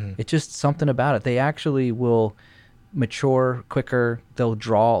 Mm. It's just something about it. They actually will mature quicker. They'll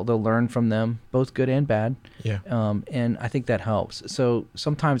learn from them, both good and bad. Yeah. And I think that helps. So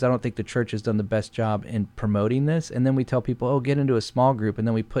sometimes I don't think the church has done the best job in promoting this. And then we tell people, get into a small group. And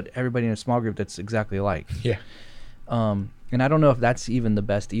then we put everybody in a small group that's exactly alike. Yeah. And I don't know if that's even the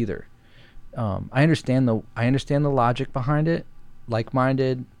best either. I understand the logic behind it.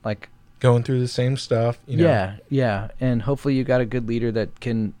 Like-minded, like going through the same stuff. Yeah. And hopefully you got a good leader that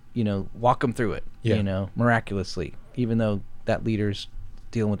can, walk them through it, miraculously, even though that leader's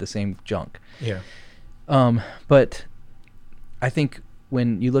dealing with the same junk. Yeah. But I think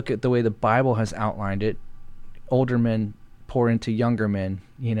when you look at the way the Bible has outlined it, older men pour into younger men,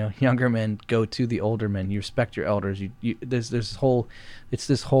 younger men go to the older men. You respect your elders. There's this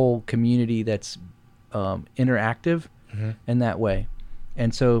whole community that's interactive in that way.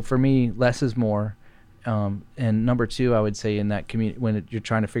 And so for me, less is more. And number two, I would say in that community, when you're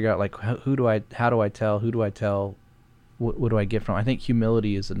trying to figure out like, how do I tell, what do I get from? I think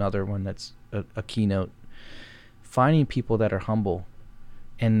humility is another one that's a keynote. Finding people that are humble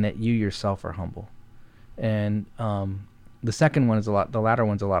and that you yourself are humble. And the second one the latter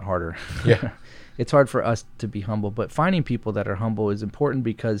one's a lot harder. Yeah. It's hard for us to be humble, but finding people that are humble is important,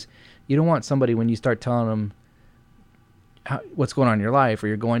 because you don't want somebody, when you start telling them what's going on in your life, or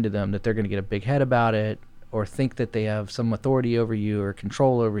you're going to them, that they're going to get a big head about it, or think that they have some authority over you or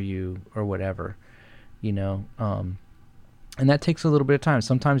control over you or whatever, and that takes a little bit of time.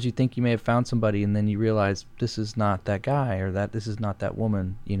 Sometimes you think you may have found somebody, and then you realize this is not that guy, or that this is not that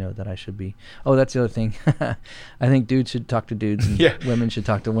woman, that I should be. Oh, that's the other thing. I think dudes should talk to dudes, and women should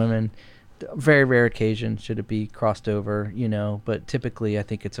talk to women. Very rare occasion should it be crossed over, but typically I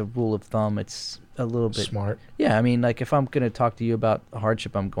think it's a rule of thumb. It's a little bit smart. Yeah, I mean, like if I'm going to talk to you about a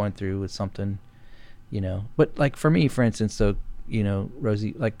hardship I'm going through with something, but like for me, for instance, so,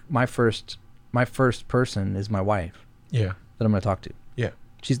 Rosie, like my first person is my wife. Yeah. That I'm going to talk to. Yeah.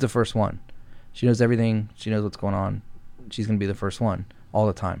 She's the first one. She knows everything. She knows what's going on. She's going to be the first one all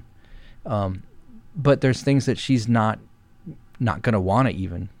the time. But there's things that she's not going to want to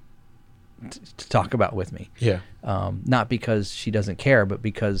even to talk about with me. Yeah. Not because she doesn't care, but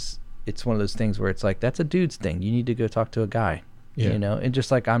because it's one of those things where it's like, that's a dude's thing. You need to go talk to a guy, and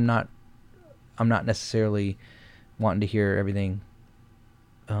just like, I'm not necessarily wanting to hear everything.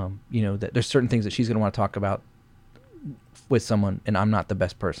 That there's certain things that she's going to want to talk about with someone, and I'm not the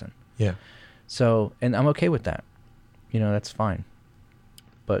best person. Yeah. So, and I'm okay with that. That's fine.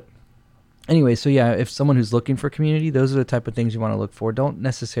 But anyway, so yeah, if someone who's looking for community, those are the type of things you want to look for. Don't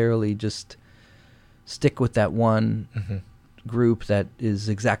necessarily just stick with that one group that is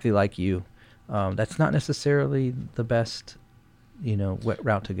exactly like you. That's not necessarily the best,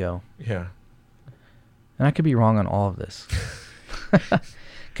 route to go. Yeah. And I could be wrong on all of this.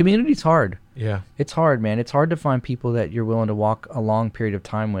 Community's hard. Yeah. It's hard, man. It's hard to find people that you're willing to walk a long period of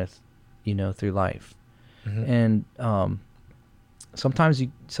time with, through life. And sometimes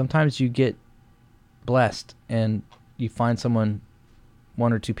you get blessed and you find someone,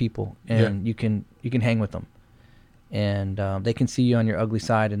 one or two people, and you can hang with them, and they can see you on your ugly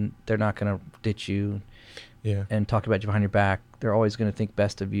side, and they're not going to ditch you and talk about you behind your back. They're always going to think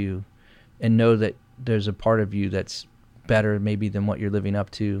best of you and know that there's a part of you that's better maybe than what you're living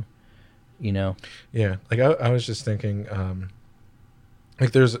up to, Yeah. Like I was just thinking,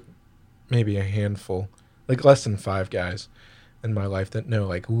 like there's maybe a handful, like less than 5 guys in my life that know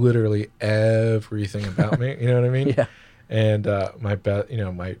like literally everything about me. You know what I mean? Yeah. And my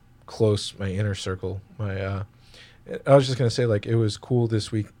inner circle, I was just gonna say, like, it was cool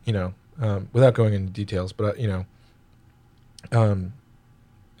this week, without going into details, but and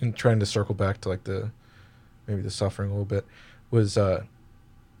trying to circle back to like maybe the suffering a little bit, was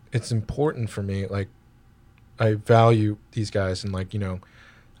it's important for me. Like, I value these guys, and like,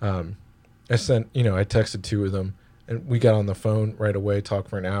 I texted 2 of them, and we got on the phone right away, talked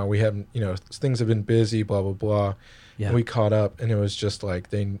for an hour. We haven't, things have been busy, blah blah blah. Yeah. And we caught up, and it was just like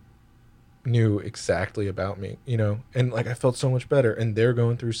they knew exactly about me, and like I felt so much better. And they're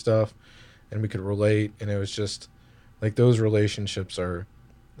going through stuff, and we could relate, and it was just like those relationships are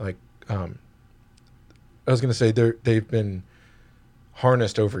like, I was gonna say they've been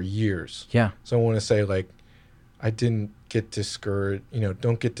harnessed over years. Yeah. So I want to say, like, I didn't get discouraged.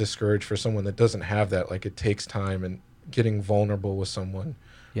 Don't get discouraged for someone that doesn't have that. Like, it takes time, and getting vulnerable with someone.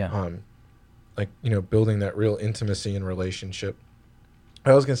 Yeah. Like, building that real intimacy and relationship.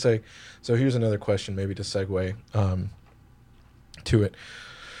 I was going to say, so here's another question maybe to segue to it.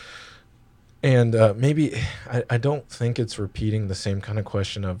 And maybe, I don't think it's repeating the same kind of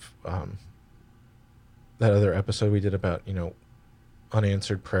question of that other episode we did about,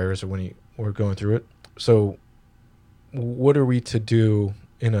 unanswered prayers, or when we're going through it. So what are we to do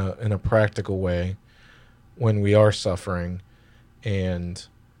in a practical way when we are suffering? And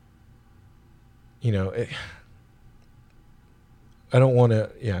I don't want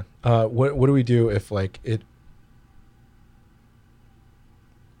to. What do we do if like it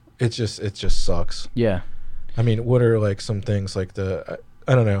just sucks? Yeah. I mean, what are like some things like I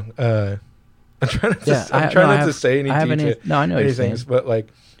don't know. I'm trying not to say any detail, no, I know any what you're things, saying. but like,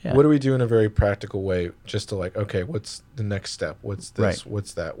 Yeah. what do we do in a very practical way, just to like, okay, what's the next step? What's this? Right.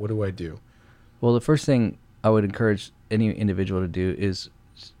 What's that? What do I do? Well, the first thing I would encourage any individual to do is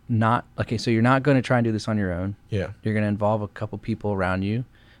so you're not going to try and do this on your own. Yeah. You're going to involve a couple people around you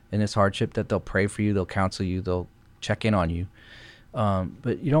in this hardship that they'll pray for you, they'll counsel you, they'll check in on you.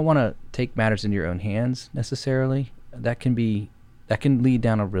 But you don't want to take matters into your own hands necessarily. That can lead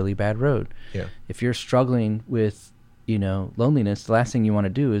down a really bad road. Yeah. If you're struggling with, loneliness, the last thing you want to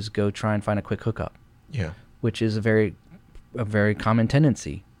do is go try and find a quick hookup. Yeah. Which is a very common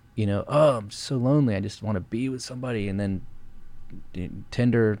tendency. Oh, I'm so lonely, I just want to be with somebody, and then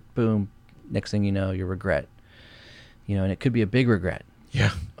Tinder, boom, next thing you know, you regret. And it could be a big regret.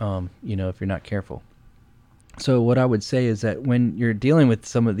 Yeah. If you're not careful. So what I would say is that when you're dealing with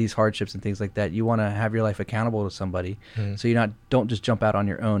some of these hardships and things like that, you want to have your life accountable to somebody. Mm-hmm. So don't just jump out on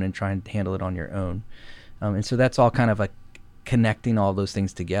your own and try and handle it on your own. And so that's all kind of like connecting all those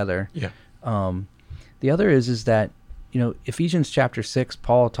things together. Yeah. The other is that, Ephesians chapter 6,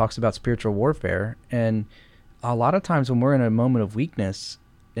 Paul talks about spiritual warfare. And a lot of times when we're in a moment of weakness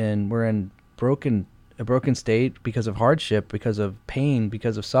and we're in a broken state because of hardship, because of pain,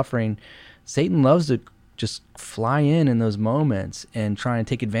 because of suffering, Satan loves to just fly in those moments and try and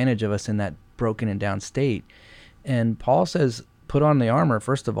take advantage of us in that broken and down state. And Paul says, put on the armor,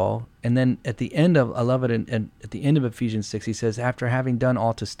 first of all. And then at the end of, I love it, and at the end of Ephesians 6, he says, after having done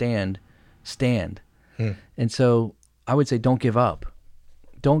all to stand. And so I would say, don't give up.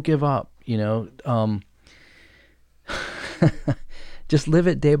 Don't give up, just live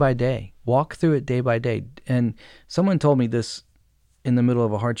it day by day. Walk through it day by day. And someone told me this in the middle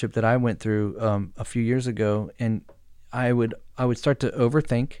of a hardship that I went through a few years ago, and I would start to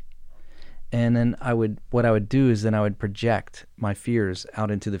overthink, and then what I would do is then I would project my fears out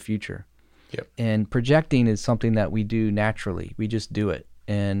into the future. Yep. And projecting is something that we do naturally. We just do it,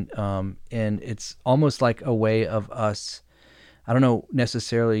 and it's almost like a way of us. I don't know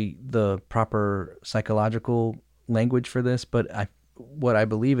necessarily the proper psychological language for this, but what I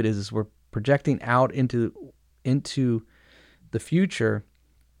believe it is we're projecting out into the future,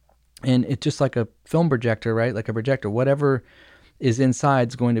 and it's just like a film projector, right? Like a projector, whatever is inside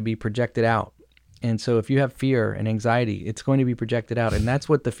is going to be projected out. And so if you have fear and anxiety, it's going to be projected out, and that's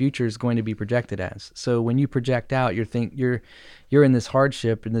what the future is going to be projected as. So when you project out, you're in this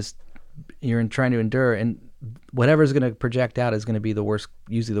hardship, in trying to endure, and whatever's going to project out is going to be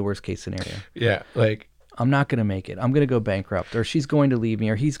usually the worst case scenario. Yeah, like I'm not going to make it. I'm going to go bankrupt, or she's going to leave me,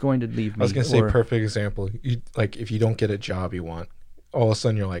 or he's going to leave me. I was going to say, perfect example. You, like, if you don't get a job you want, all of a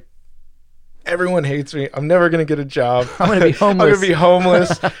sudden you're like, everyone hates me. I'm never going to get a job. I'm going to be homeless. I'm going to be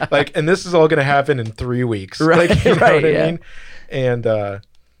homeless. Like, and this is all going to happen in 3 weeks. Right, like, you know right, what I mean? And,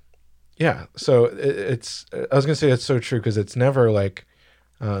 yeah, so it's, I was going to say it's so true because it's never like,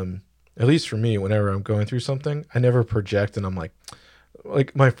 at least for me, whenever I'm going through something, I never project and I'm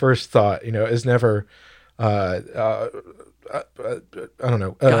like my first thought, you know, is never, I don't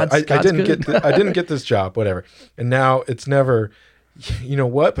know. I didn't get this job, whatever. And now it's never, you know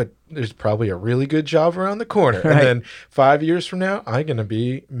what, but there's probably a really good job around the corner. Right. And then 5 years from now, I'm going to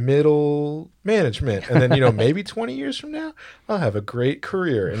be middle management. And then, you know, maybe 20 years from now, I'll have a great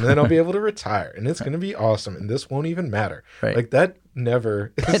career and then I'll be able to retire and it's going to be awesome. And this won't even matter. Right. Like that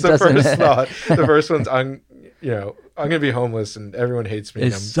never is the first thought. The first one's, I'm going to be homeless and everyone hates me.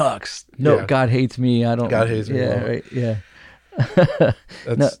 It sucks. No, yeah. God hates me. God hates me. Yeah, right. Yeah.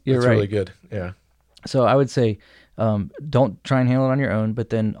 That's right. Really good. Yeah. So I would say, don't try and handle it on your own,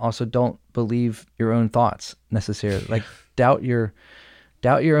 but then also don't believe your own thoughts necessarily. Like doubt your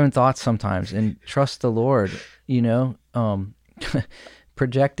own thoughts sometimes and trust the Lord, you know.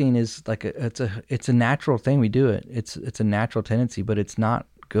 Projecting is like it's a natural thing. We do it. It's a natural tendency, but it's not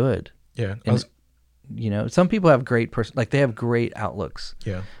good. Yeah. And, you know, some people have great they have great outlooks.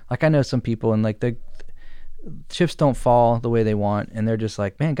 Yeah. Like I know some people and like the chips don't fall the way they want. And they're just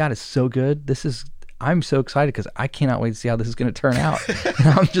like, man, God is so good. I'm so excited because I cannot wait to see how this is going to turn out. And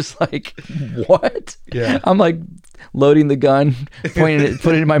I'm just like, what? Yeah. I'm like loading the gun, putting it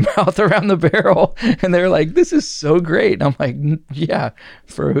in my mouth around the barrel. And they're like, this is so great. And I'm like, yeah,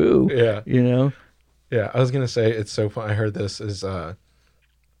 for who? Yeah. You know? Yeah. I was going to say, it's so fun. I heard this is to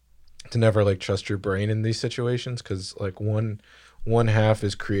never like trust your brain in these situations. Cause like one half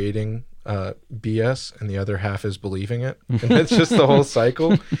is creating BS and the other half is believing it. And it's just the whole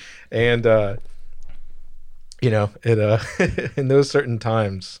cycle. And, you know, it in those certain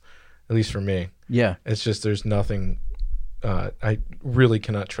times, at least for me, yeah, it's just there's nothing. I really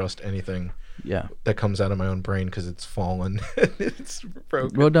cannot trust anything. Yeah, that comes out of my own brain because it's fallen. It's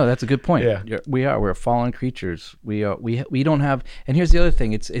broken. Well, no, that's a good point. Yeah, we're fallen creatures. We don't have. And here's the other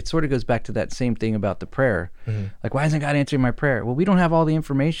thing. It sort of goes back to that same thing about the prayer. Mm-hmm. Like, why isn't God answering my prayer? Well, we don't have all the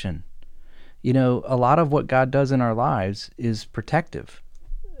information. You know, a lot of what God does in our lives is protective.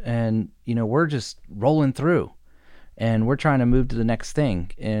 And, you know, we're just rolling through and we're trying to move to the next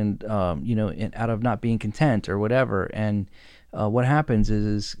thing and, you know, out of not being content or whatever. And what happens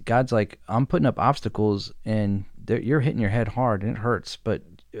is God's like, I'm putting up obstacles and you're hitting your head hard and it hurts, but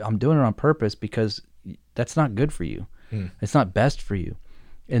I'm doing it on purpose because that's not good for you. It's not best for you.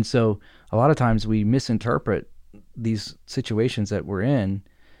 And so a lot of times we misinterpret these situations that we're in.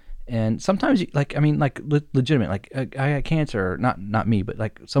 And sometimes, legitimate, like I had cancer, or not me, but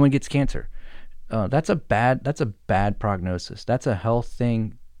like someone gets cancer. That's a bad prognosis. That's a health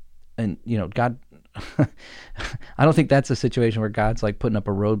thing, and you know, God. I don't think that's a situation where God's like putting up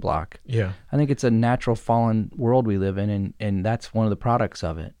a roadblock. Yeah, I think it's a natural fallen world we live in, and that's one of the products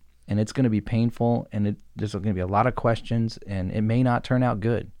of it. And it's going to be painful, and there's going to be a lot of questions, and it may not turn out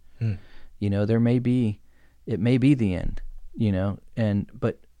good. You know, it may be the end. You know,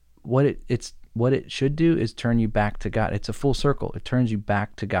 but. What it should do is turn you back to God. It's a full circle. It turns you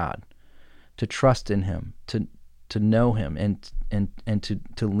back to God, to trust in Him, to know Him, and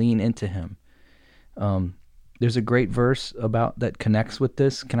to lean into Him. There's a great verse that connects with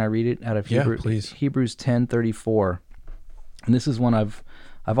this. Can I read it out of Hebrews? Please. Hebrews 10:34, and this is one I've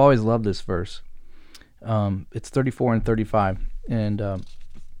always loved this verse. It's 34 and 35, and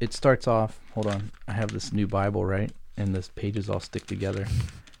it starts off. Hold on, I have this new Bible, right, and the pages all stick together.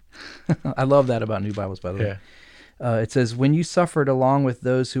 I love that about new Bibles, by the way. It says, when you suffered along with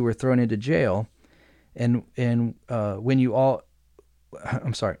those who were thrown into jail, when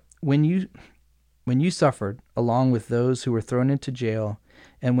you suffered along with those who were thrown into jail,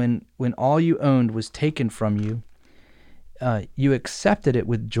 and when all you owned was taken from you, you accepted it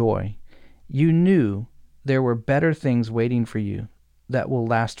with joy. You knew there were better things waiting for you that will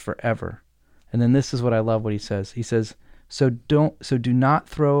last forever. And then this is what I love what he says. He says, So do not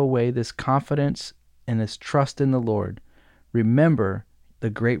throw away this confidence and this trust in the Lord. Remember the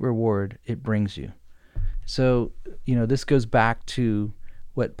great reward it brings you. So, you know, this goes back to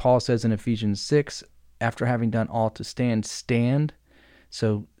what Paul says in Ephesians 6, after having done all to stand.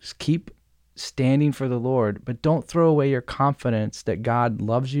 So keep standing for the Lord, but don't throw away your confidence that God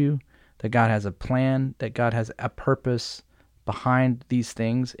loves you, that God has a plan, that God has a purpose behind these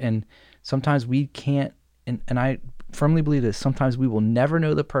things. And Sometimes we can't, and I firmly believe this, sometimes we will never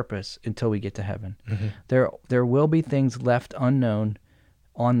know the purpose until we get to heaven. There will be things left unknown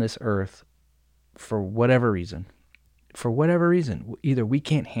on this earth for whatever reason. For whatever reason. Either we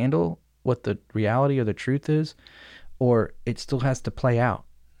can't handle what the reality or the truth is, or it still has to play out.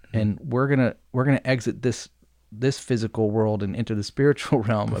 And we're gonna exit this physical world and enter the spiritual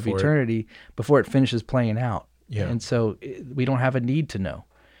realm of eternity before it finishes playing out. Yeah. And so we don't have a need to know.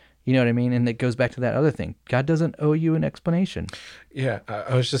 You know what I mean? And it goes back to that other thing. God doesn't owe you an explanation. Yeah,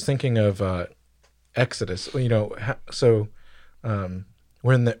 I was just thinking of Exodus. You know, so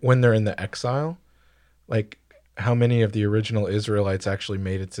when they're in the exile, like how many of the original Israelites actually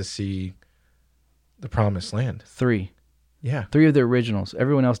made it to see the promised land? 3. Yeah. 3 of the originals.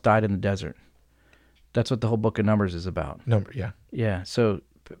 Everyone else died in the desert. That's what the whole book of Numbers is about. Yeah. Yeah. So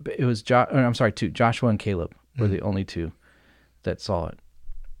it was 2. Joshua and Caleb were the only 2 that saw it.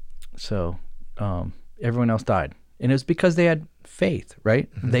 So everyone else died. And it was because they had faith, right?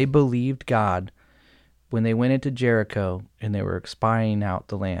 They believed God when they went into Jericho and they were spying out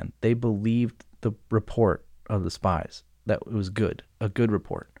the land. They believed the report of the spies that it was good, a good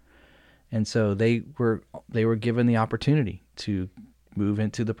report. And so they were given the opportunity to move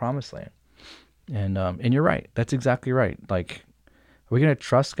into the promised land. And you're right. That's exactly right. Like, are we going to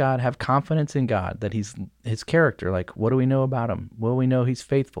trust God, have confidence in God, that he's his character? Like, what do we know about him? Well, we know he's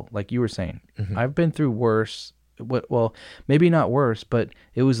faithful, like you were saying. I've been through worse. Well, maybe not worse, but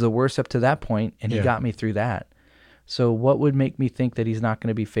it was the worst up to that point, and he got me through that. So what would make me think that he's not going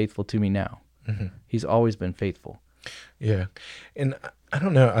to be faithful to me now? He's always been faithful. Yeah. And I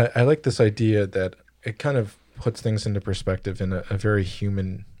don't know. I like this idea that it kind of puts things into perspective in a very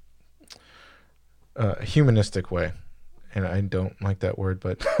humanistic way. And I don't like that word,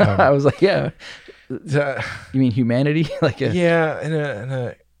 but I was like, yeah. You mean humanity?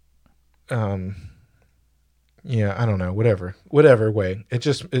 Yeah, yeah, I don't know, whatever way. It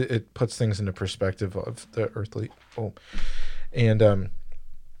just it puts things into perspective of the earthly. And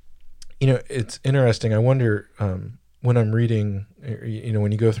you know, it's interesting. I wonder when I'm reading, you know,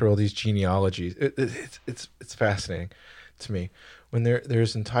 when you go through all these genealogies, it's fascinating to me when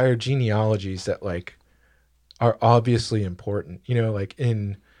there's entire genealogies that like are obviously important, you know, like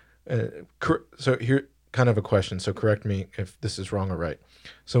in, so here, kind of a question, so correct me if this is wrong or right.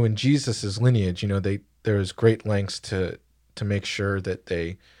 So in Jesus's lineage, you know, there's great lengths to make sure that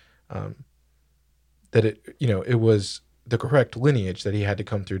they, that it, you know, it was the correct lineage that he had to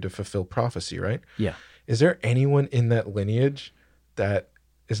come through to fulfill prophecy, right? Yeah. Is there anyone in that lineage that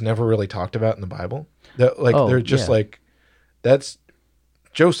is never really talked about in the Bible? That like, they're just like, that's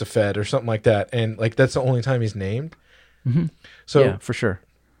Joseph or something like that, and like that's the only time he's named. So yeah, for sure.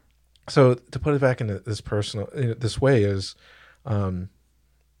 So to put it back into this personal this way is, I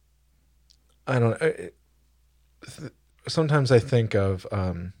don't know. Sometimes I think of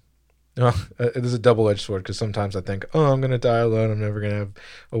well, it is a double-edged sword because sometimes I think, oh, I'm gonna die alone. I'm never gonna have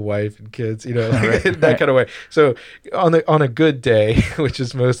a wife and kids, you know, like, that kind of way. So on a good day, which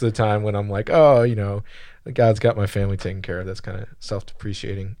is most of the time when I'm like, oh, you know, God's got my family taken care of. That's kind of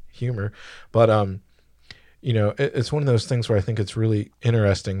self-depreciating humor. But, you know, it's one of those things where I think it's really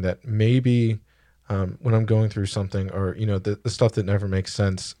interesting that maybe when I'm going through something or, you know, the stuff that never makes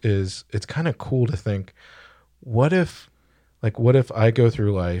sense is it's kind of cool to think, what if I go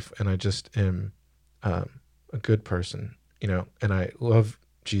through life and I just am a good person, you know, and I love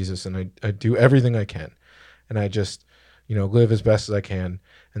Jesus and I do everything I can and I just, you know, live as best as I can.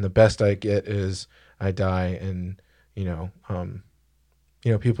 And the best I get is I die and, you know,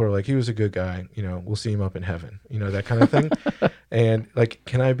 people are like, he was a good guy, you know, we'll see him up in heaven, you know, that kind of thing. And like,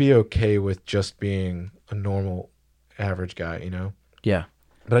 can I be okay with just being a normal average guy, you know? Yeah.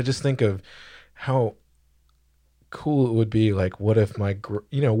 But I just think of how cool it would be. Like, what if my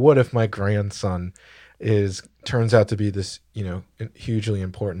grandson turns out to be this, you know, hugely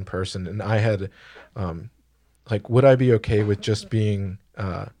important person. And I had, like, would I be okay with just being,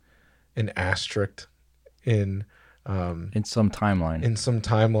 an asterisk in some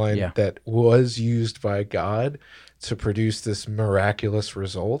timeline yeah. that was used by God to produce this miraculous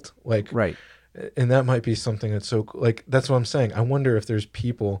result, like right. And that might be something that's so like, that's what I'm saying. I wonder if there's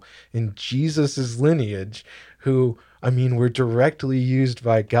people in Jesus's lineage who, I mean, were directly used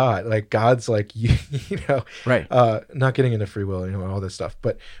by God. Like God's like, you know, right. Not getting into free will, you know, all this stuff,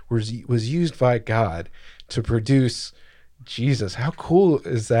 but was used by God to produce Jesus. How cool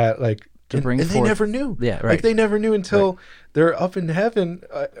is that? Like, and they never knew. Yeah, right. Like they never knew until they're up in heaven,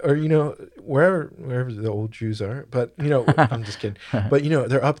 or you know, wherever the old Jews are. But you know, I'm just kidding. But you know,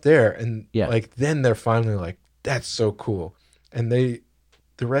 they're up there, and like then they're finally like, that's so cool, and they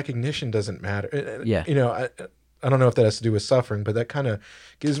the recognition doesn't matter. And, Yeah. you know, I don't know if that has to do with suffering, but that kind of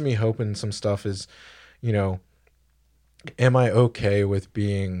gives me hope in some stuff is, you know, am I okay with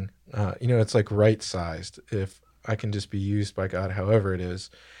being, you know, it's like right-sized if I can just be used by God however it is.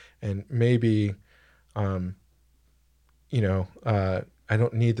 And maybe, you know, I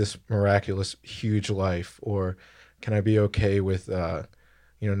don't need this miraculous, huge life, or can I be okay with,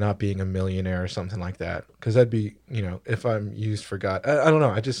 you know, not being a millionaire or something like that? Because that'd be, you know, if I'm used for God. I don't know.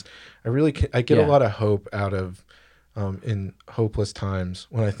 I really, I get a lot of hope out of, in hopeless times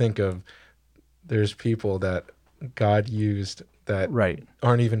when I think of there's people that God used that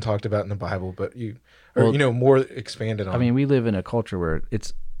aren't even talked about in the Bible, but you know, more expanded on. I mean, we live in a culture where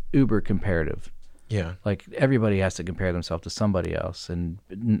it's uber comparative. Yeah. Like everybody has to compare themselves to somebody else and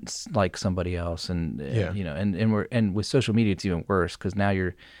like somebody else. And, you know, and with social media, it's even worse because now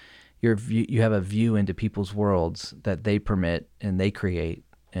you have a view into people's worlds that they permit and they create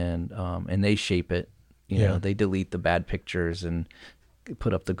and they shape it. You know, they delete the bad pictures and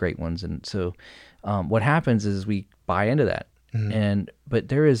put up the great ones. And so what happens is we buy into that. Mm-hmm. But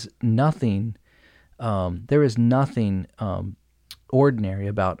there is nothing ordinary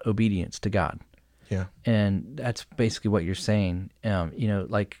about obedience to God. Yeah. And that's basically what you're saying. You know,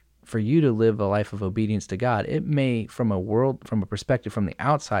 like for you to live a life of obedience to God, it may, from a perspective from the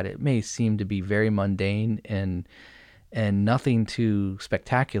outside, it may seem to be very mundane and nothing too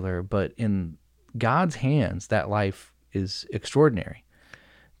spectacular, but in God's hands, that life is extraordinary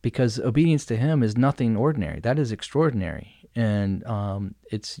because obedience to Him is nothing ordinary. That is extraordinary. And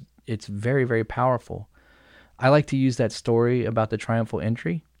it's very, very powerful. I like to use that story about the triumphal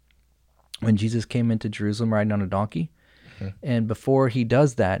entry when Jesus came into Jerusalem riding on a donkey. Mm-hmm. And before he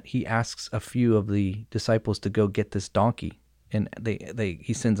does that, he asks a few of the disciples to go get this donkey. And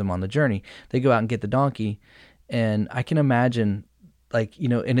he sends them on the journey. They go out and get the donkey. And I can imagine, like, you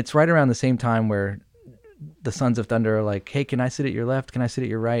know, and it's right around the same time where the sons of thunder are like, hey, can I sit at your left? Can I sit at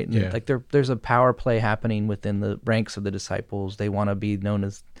your right? And like there's a power play happening within the ranks of the disciples. They want to be known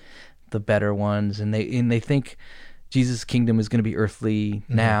as the better ones. And they think Jesus' kingdom is going to be earthly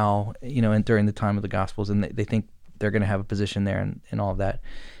now, you know, and during the time of the Gospels, and they think they're going to have a position there and all of that.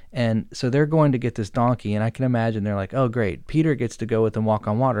 And so they're going to get this donkey, and I can imagine they're like, oh, great, Peter gets to go with them walk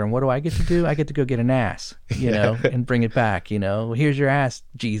on water, and what do I get to do? I get to go get an ass, you know, and bring it back, you know. Here's your ass,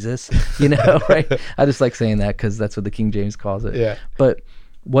 Jesus, you know, right? I just like saying that because that's what the King James calls it. Yeah. But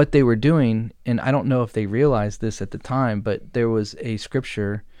what they were doing, and I don't know if they realized this at the time, but there was a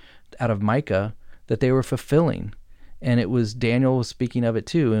scripture out of Micah that they were fulfilling. And it was Daniel was speaking of it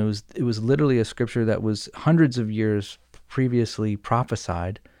too, and it was literally a scripture that was hundreds of years previously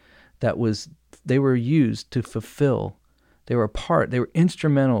prophesied. They were used to fulfill. They were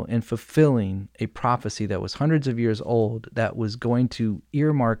instrumental in fulfilling a prophecy that was hundreds of years old that was going to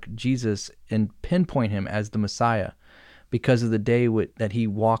earmark Jesus and pinpoint him as the Messiah because of the day that he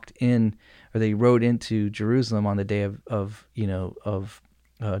walked in, or they rode into Jerusalem on the day of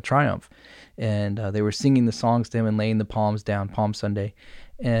triumph. And they were singing the songs to him and laying the palms down, Palm Sunday.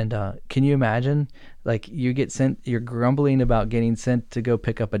 And can you imagine, like, you're grumbling about getting sent to go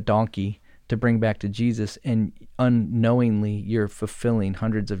pick up a donkey to bring back to Jesus, and unknowingly you're fulfilling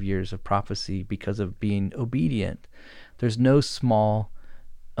hundreds of years of prophecy because of being obedient. There's no small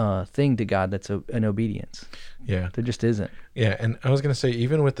thing to God that's an obedience. Yeah. There just isn't. Yeah, and I was going to say,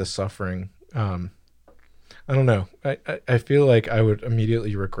 even with the suffering, I don't know. I feel like I would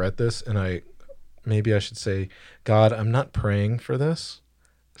immediately regret this, and maybe I should say, God, I'm not praying for this,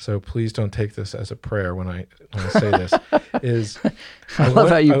 so please don't take this as a prayer when I say this. I love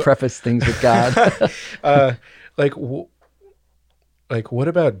how you preface things with God. Like what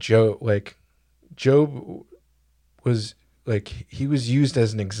about Job? Like Job was like, he was used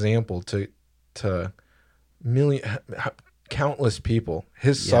as an example to countless people.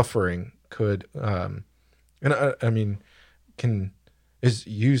 His suffering could and I mean, is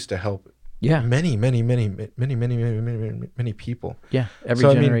used to help many people. Yeah,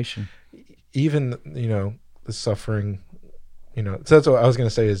 every generation. I mean, even, you know, the suffering, you know, so that's what I was going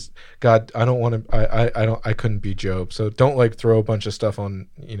to say is, God, I don't want to, I couldn't be Job. So don't like throw a bunch of stuff on,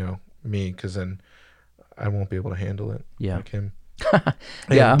 you know, me, because then I won't be able to handle it like him.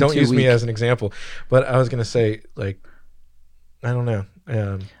 Yeah, don't use me as an example. But I was going to say, like, I don't know.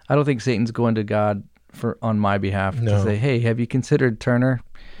 I don't think Satan's going to God on my behalf to say, hey, have you considered Turner?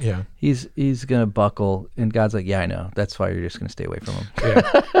 Yeah. He's going to buckle, and God's like, yeah, I know. That's why you're just going to stay away from him.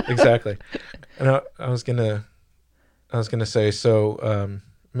 Yeah, exactly. And I was going to say, so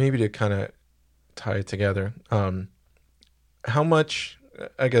maybe to kind of tie it together, how much,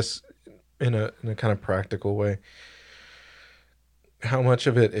 I guess, in a kind of practical way, how much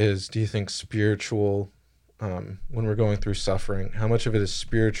of it is, do you think, spiritual? When we're going through suffering, how much of it is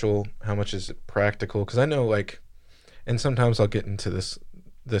spiritual? How much is it practical? Because I know, like, and sometimes I'll get into this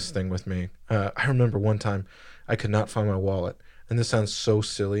thing with me. I remember one time I could not find my wallet, and this sounds so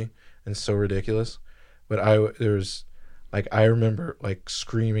silly and so ridiculous, but I remember like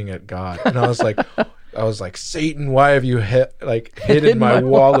screaming at God, and I was like, Satan, why have you hidden my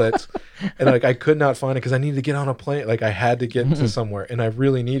wallet? And like I could not find it because I needed to get on a plane. Like I had to get to somewhere, and I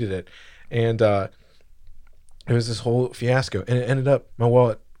really needed it, and it was this whole fiasco, and it ended up my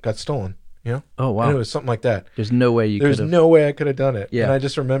wallet got stolen. You know? Oh wow! And it was something like that. There's no way There's no way I could have done it. Yeah. And I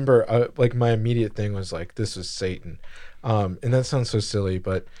just remember, like my immediate thing was like, "This is Satan," and that sounds so silly,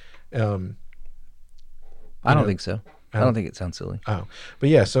 but I don't think so. I don't think it sounds silly. Oh, but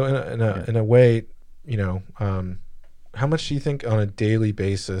yeah. So in a way, you know, how much do you think on a daily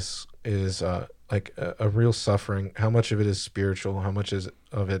basis is like a real suffering? How much of it is spiritual? How much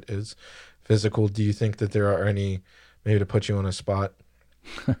of it is physical? Do you think that there are any, maybe to put you on a spot,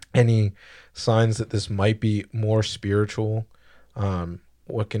 any signs that this might be more spiritual?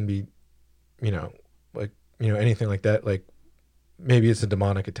 What can be, anything like that? Like maybe it's a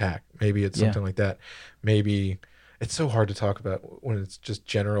demonic attack. Maybe it's something like that. Maybe it's so hard to talk about when it's just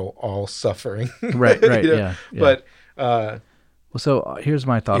general all suffering. Right. Yeah. But well, so here's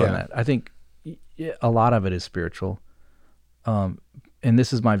my thought on that. I think a lot of it is spiritual. And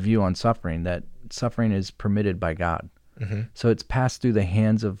this is my view on suffering, that suffering is permitted by God. Mm-hmm. So it's passed through the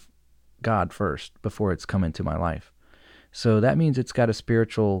hands of God first before it's come into my life. So that means it's got a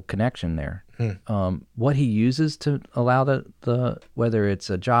spiritual connection there. What he uses to allow the whether it's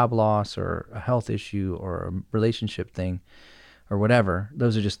a job loss or a health issue or a relationship thing or whatever,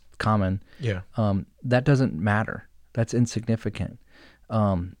 those are just common. Yeah. That doesn't matter. That's insignificant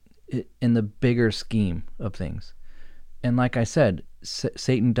in the bigger scheme of things. And like I said,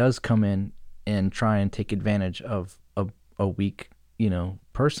 Satan does come in and try and take advantage of a weak,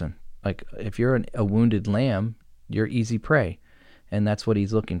 person. Like if you're a wounded lamb, you're easy prey, and that's what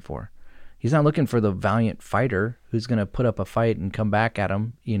he's looking for. He's not looking for the valiant fighter who's going to put up a fight and come back at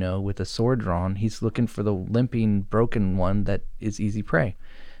him, with a sword drawn. He's looking for the limping, broken one that is easy prey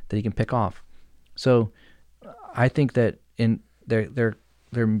that he can pick off. So I think that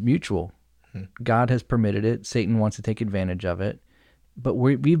they're mutual. God has permitted it. Satan wants to take advantage of it. But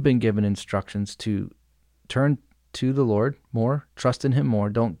we've been given instructions to turn to the Lord more, trust in him more.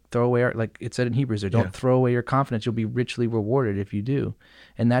 Don't throw away like it said in Hebrews, don't throw away your confidence. You'll be richly rewarded if you do.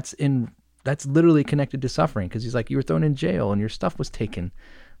 And that's literally connected to suffering, because he's like, you were thrown in jail and your stuff was taken.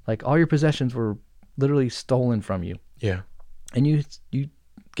 Like all your possessions were literally stolen from you. Yeah. And you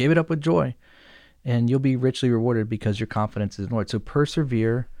gave it up with joy, and you'll be richly rewarded because your confidence is in the Lord. So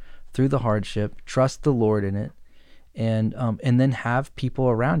persevere through the hardship, trust the Lord in it, and then have people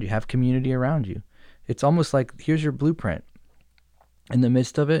around you, have community around you. It's almost like, here's your blueprint. In the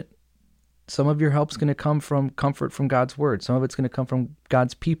midst of it, some of your help's going to come from comfort from God's word. Some of it's going to come from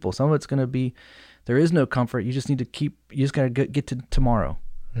God's people. Some of it's going to be, there is no comfort. You just need to you just got to get to tomorrow.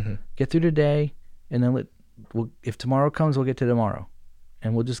 Mm-hmm. Get through today, and then if tomorrow comes, we'll get to tomorrow.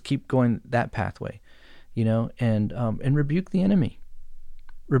 And we'll just keep going that pathway, and rebuke the enemy.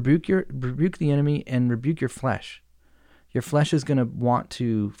 Rebuke the enemy and rebuke your flesh. Your flesh is going to want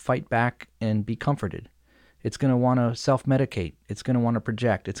to fight back and be comforted. It's going to want to self-medicate. It's going to want to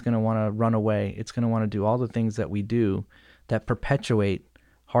project. It's going to want to run away. It's going to want to do all the things that we do that perpetuate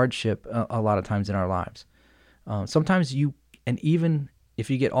hardship a lot of times in our lives. Sometimes and even if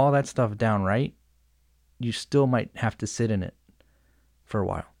you get all that stuff down right, you still might have to sit in it for a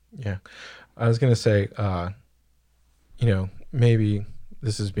while. Yeah. I was going to say, maybe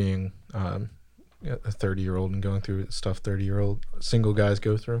this is being a 30-year-old and going through stuff 30-year-old single guys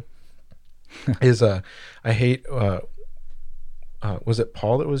go through. Is I hate was it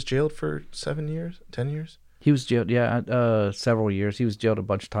Paul that was jailed for 10 years? He was jailed, several years. He was jailed a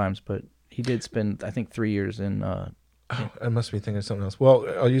bunch of times, but he did spend, I think, 3 years in. I must be thinking of something else. Well,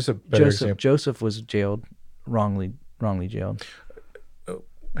 I'll use a better example. Joseph was jailed, wrongly jailed.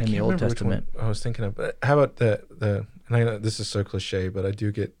 In the Old Testament. I was thinking of, but how about the and I know this is so cliche, but I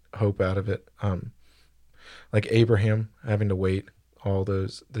do get hope out of it. Like Abraham having to wait all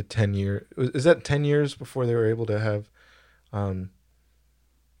the 10 years. Is that 10 years before they were able to have, when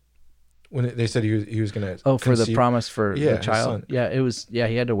they said he was going to for the promise for the child? Son. Yeah, it was, he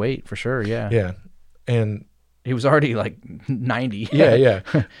had to wait for sure. Yeah. Yeah. And he was already like 90. Yeah.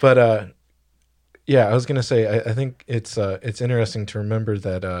 But, I was going to say, I think it's interesting to remember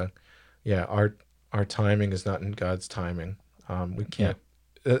that, our timing is not in God's timing. We can't,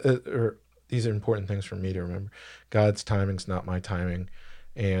 or these are important things for me to remember. God's timing's not my timing,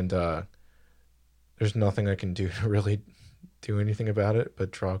 and there's nothing I can do to really do anything about it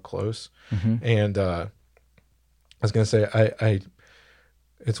but draw close. And I was gonna say, I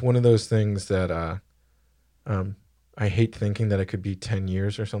it's one of those things that I hate thinking that it could be 10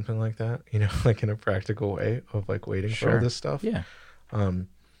 years or something like that, you know, like in a practical way of like waiting for all this stuff. Yeah.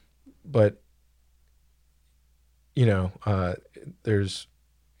 But you know,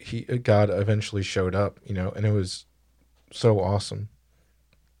 God eventually showed up, you know, and it was so awesome.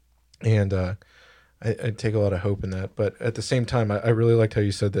 And I take a lot of hope in that. But at the same time, I really liked how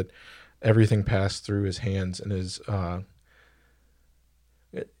you said that everything passed through his hands and his,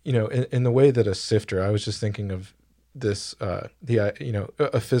 you know, in the way that a sifter, I was just thinking of this, you know,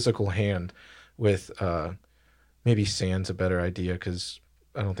 a physical hand with maybe sand's a better idea, because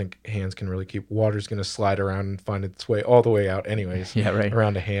I don't think hands can really keep, water's going to slide around and find its way all the way out anyways. Yeah, right.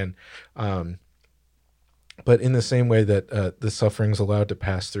 Around a hand. But in the same way that the suffering's allowed to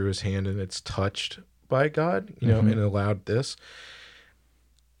pass through his hand and it's touched by God, you know, and allowed this,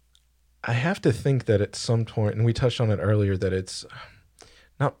 I have to think that at some point, and we touched on it earlier, that it's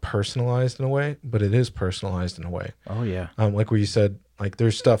not personalized in a way, but it is personalized in a way. Oh yeah. Like where you said, like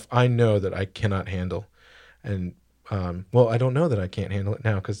there's stuff I know that I cannot handle, and well, I don't know that I can't handle it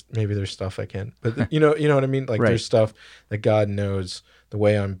now, because maybe there's stuff I can, but you know what I mean? Like there's stuff that God knows the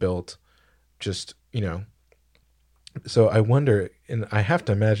way I'm built, just, you know. So I wonder, and I have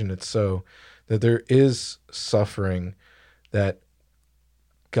to imagine it's so, that there is suffering that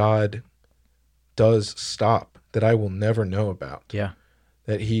God does stop, that I will never know about. Yeah.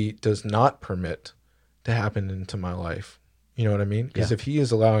 That he does not permit to happen into my life. You know what I mean? Because if he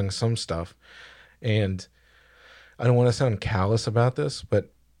is allowing some stuff, and I don't want to sound callous about this,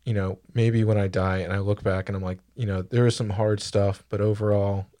 but, you know, maybe when I die and I look back and I'm like, you know, there is some hard stuff, but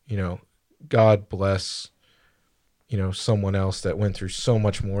overall, you know, God bless, you know, someone else that went through so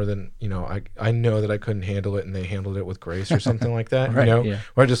much more than, you know, I know that I couldn't handle it and they handled it with grace or something like that, Right, you know, yeah.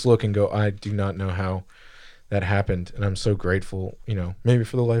 Or or I just look and go, I do not know how that happened. And I'm so grateful, you know, maybe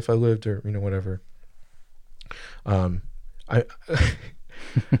for the life I lived, or, you know, whatever.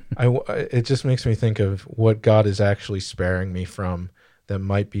 It just makes me think of what God is actually sparing me from that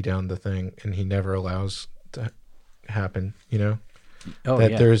might be down the thing, and he never allows to happen, you know.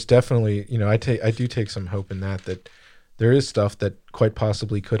 That there's definitely, you know, I do take some hope in that there is stuff that quite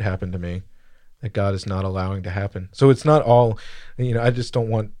possibly could happen to me that God is not allowing to happen. So it's not all, you know, I just don't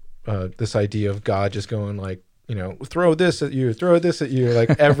want this idea of God just going like, you know, throw this at you, like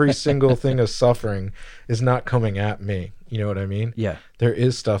every single thing of suffering is not coming at me. You know what I mean? Yeah. There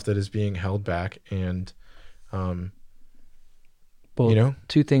is stuff that is being held back, and well, you know,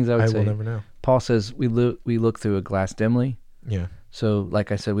 two things I would say. will never know. Paul says we look through a glass dimly. Yeah. So,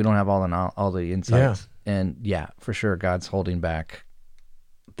 like I said, we don't have all the insights, and for sure, God's holding back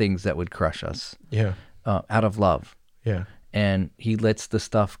things that would crush us. Yeah. Out of love. Yeah. And he lets the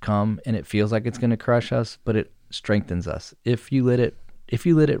stuff come, and it feels like it's going to crush us, but it strengthens us. If you let it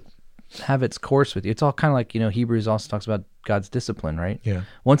have its course with you, it's all kind of like, you know, Hebrews also talks about God's discipline, right? Yeah.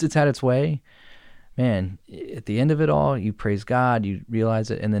 Once it's had its way, man, at the end of it all, you praise God, you realize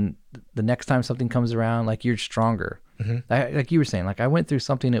it, and then the next time something comes around, like you're stronger. Mm-hmm. Like you were saying, like I went through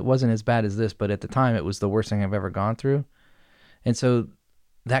something that wasn't as bad as this, but at the time it was the worst thing I've ever gone through. And so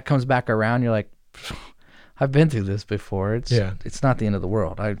that comes back around, you're like, I've been through this before. It's not the end of the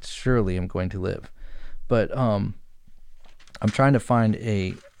world. I surely am going to live. But I'm trying to find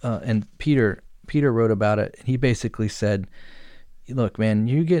and Peter wrote about it, and he basically said, look, man,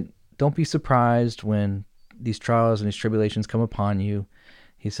 don't be surprised when these trials and these tribulations come upon you.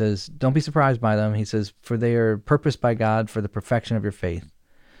 He says, don't be surprised by them. He says, for they are purposed by God for the perfection of your faith.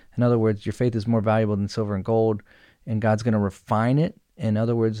 In other words, your faith is more valuable than silver and gold, and God's going to refine it. In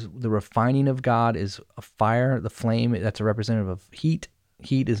other words, the refining of God is a fire, the flame, that's a representative of heat.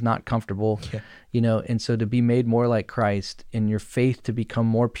 Heat is not comfortable, you know, and so to be made more like Christ and your faith to become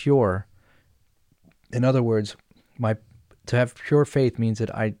more pure. In other words, to have pure faith means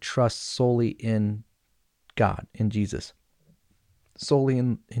that I trust solely in God, in Jesus. Solely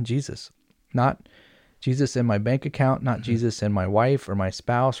in Jesus. Not Jesus in my bank account, not Jesus in my wife or my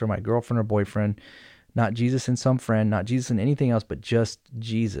spouse or my girlfriend or boyfriend, not Jesus in some friend, not Jesus in anything else, but just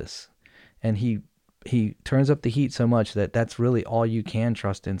Jesus. And he turns up the heat so much that that's really all you can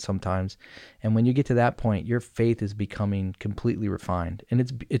trust in sometimes. And when you get to that point, your faith is becoming completely refined.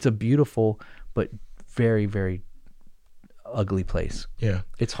 And it's a beautiful but very, very ugly place. Yeah.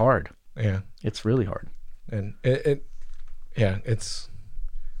 It's hard. Yeah. It's really hard. And I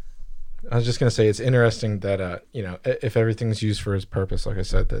was just going to say, it's interesting that, you know, if everything's used for his purpose, like I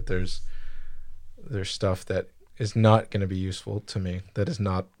said, that there's there's stuff that is not going to be useful to me, that is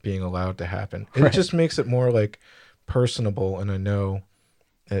not being allowed to happen. It just makes it more like personable, and I know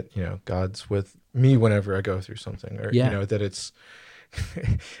that, you know, God's with me whenever I go through something, or you know, that it's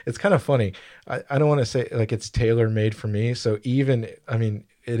it's kind of funny. I don't want to say like it's tailor made for me. So even, I mean,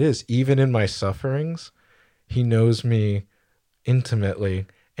 it is, even in my sufferings, he knows me intimately,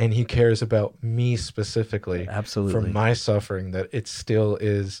 and he cares about me specifically. Absolutely. For my suffering, that it still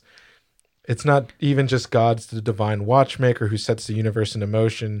is. It's not even just God's the divine watchmaker who sets the universe into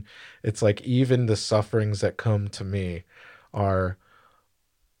motion. It's like even the sufferings that come to me are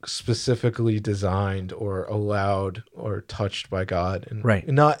specifically designed or allowed or touched by God, and right.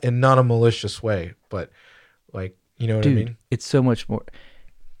 not a malicious way, but like, you know what Dude, I mean? It's so much more.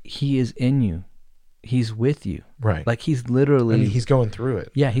 He is in you. He's with you. Right. Like he's literally, I mean, he's going through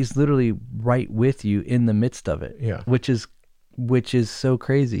it. Yeah, he's literally right with you in the midst of it. Yeah. Which is so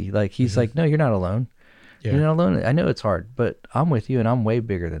crazy. Like he's like, no, you're not alone. Yeah. You're not alone. I know it's hard, but I'm with you, and I'm way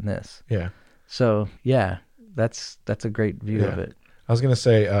bigger than this. Yeah. So yeah, that's a great view of it. I was going to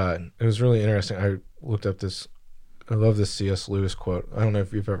say, it was really interesting. I looked up this, I love this C.S. Lewis quote. I don't know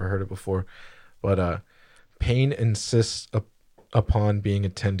if you've ever heard it before, but pain insists upon being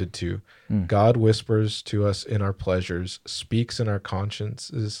attended to. God whispers to us in our pleasures, speaks in our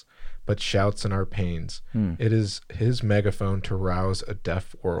consciences, but shouts in our pains. It is his megaphone to rouse a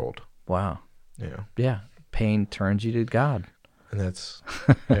deaf world. Wow. Yeah. Yeah. Pain turns you to God. And that's,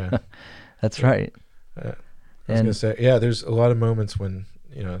 yeah. That's right. I was going to say, yeah, there's a lot of moments when,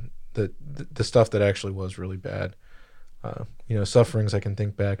 you know, the stuff that actually was really bad, you know, sufferings, I can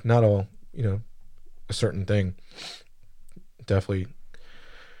think back, not all, you know, a certain thing definitely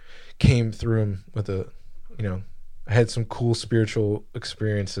came through him with a, you know, I had some cool spiritual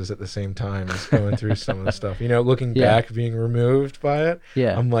experiences at the same time as going through some of the stuff, you know, looking back, being removed by it.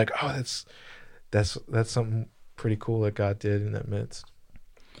 Yeah. I'm like, oh, that's something pretty cool that God did in that midst.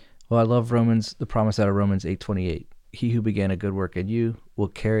 Well, I love the promise out of Romans 8:28. He who began a good work in you will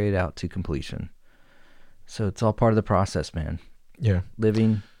carry it out to completion. So it's all part of the process, man. Yeah.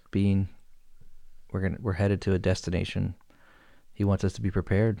 Living, being, we're headed to a destination. He wants us to be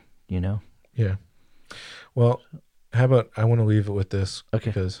prepared, you know? Yeah. Well, how about I want to leave it with this. Okay.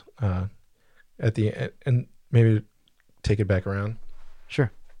 Because at the end, and maybe take it back around.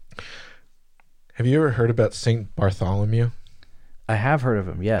 Sure. Have you ever heard about Saint Bartholomew? I have heard of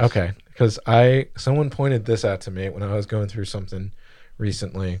him, yes. Okay. Because someone pointed this out to me when I was going through something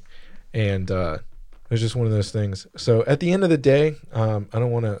recently, and it was just one of those things. So at the end of the day, I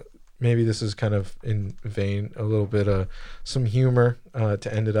don't want to, maybe this is kind of in vain, a little bit of some humor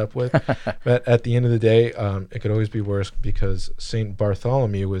to end it up with. But at the end of the day, it could always be worse, because St.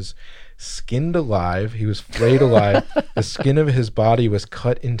 Bartholomew was skinned alive. He was flayed alive. The skin of his body was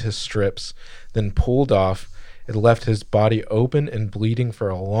cut into strips, then pulled off. It left his body open and bleeding for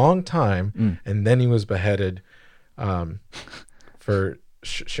a long time. And then he was beheaded for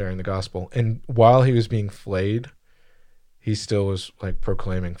sharing the gospel. And while he was being flayed, he still was like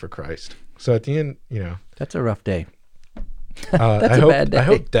proclaiming for Christ. So at the end, you know, that's a rough day. That's a bad day. I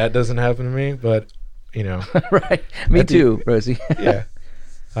hope that doesn't happen to me, but you know, right. Me too, Rosie. Yeah.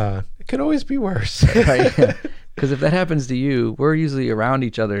 It could always be worse. Right. Because if that happens to you, we're usually around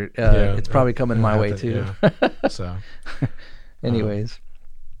each other. It's probably coming my way too. Yeah. So, anyways,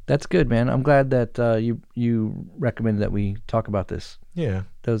 that's good, man. I'm glad that you recommended that we talk about this. Yeah,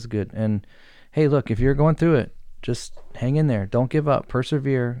 that was good. And hey, look, if you're going through it, just hang in there. Don't give up.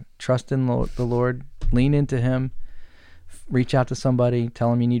 Persevere. Trust in the Lord. Lean into Him. Reach out to somebody.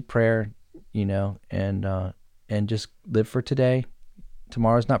 Tell them you need prayer. You know, and just live for today.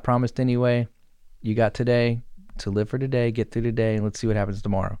 Tomorrow's not promised anyway. You got today to live for today. Get through today, and let's see what happens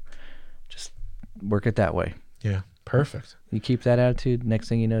tomorrow. Just work it that way. Yeah, perfect. You keep that attitude. Next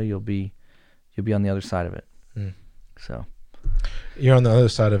thing you know, you'll be on the other side of it. So you're on the other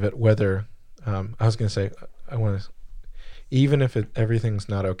side of it. Whether I was going to say, I want to, even if everything's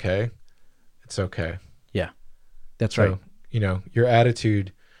not okay, it's okay. Yeah, that's right. You know, your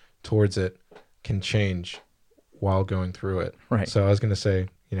attitude towards it can change while going through it. Right. So I was going to say,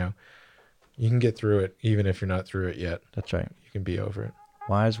 you know, you can get through it even if you're not through it yet. That's right. You can be over it.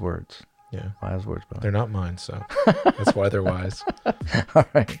 Wise words. Yeah. Wise words, brother. They're not mine, so that's why they're wise. All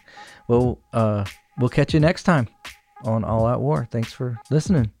right. Well, we'll catch you next time on All Out War. Thanks for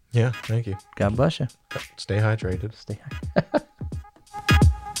listening. Yeah, thank you. God bless you. Stay hydrated. Stay hydrated.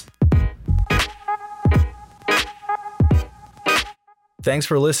 Thanks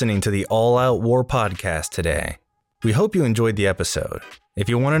for listening to the All Out War podcast today. We hope you enjoyed the episode. If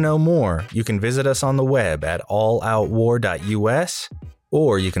you want to know more, you can visit us on the web at alloutwar.us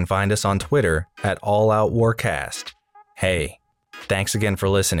or you can find us on Twitter at AllOutWarcast. Hey, thanks again for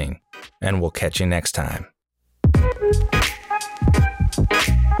listening, and we'll catch you next time.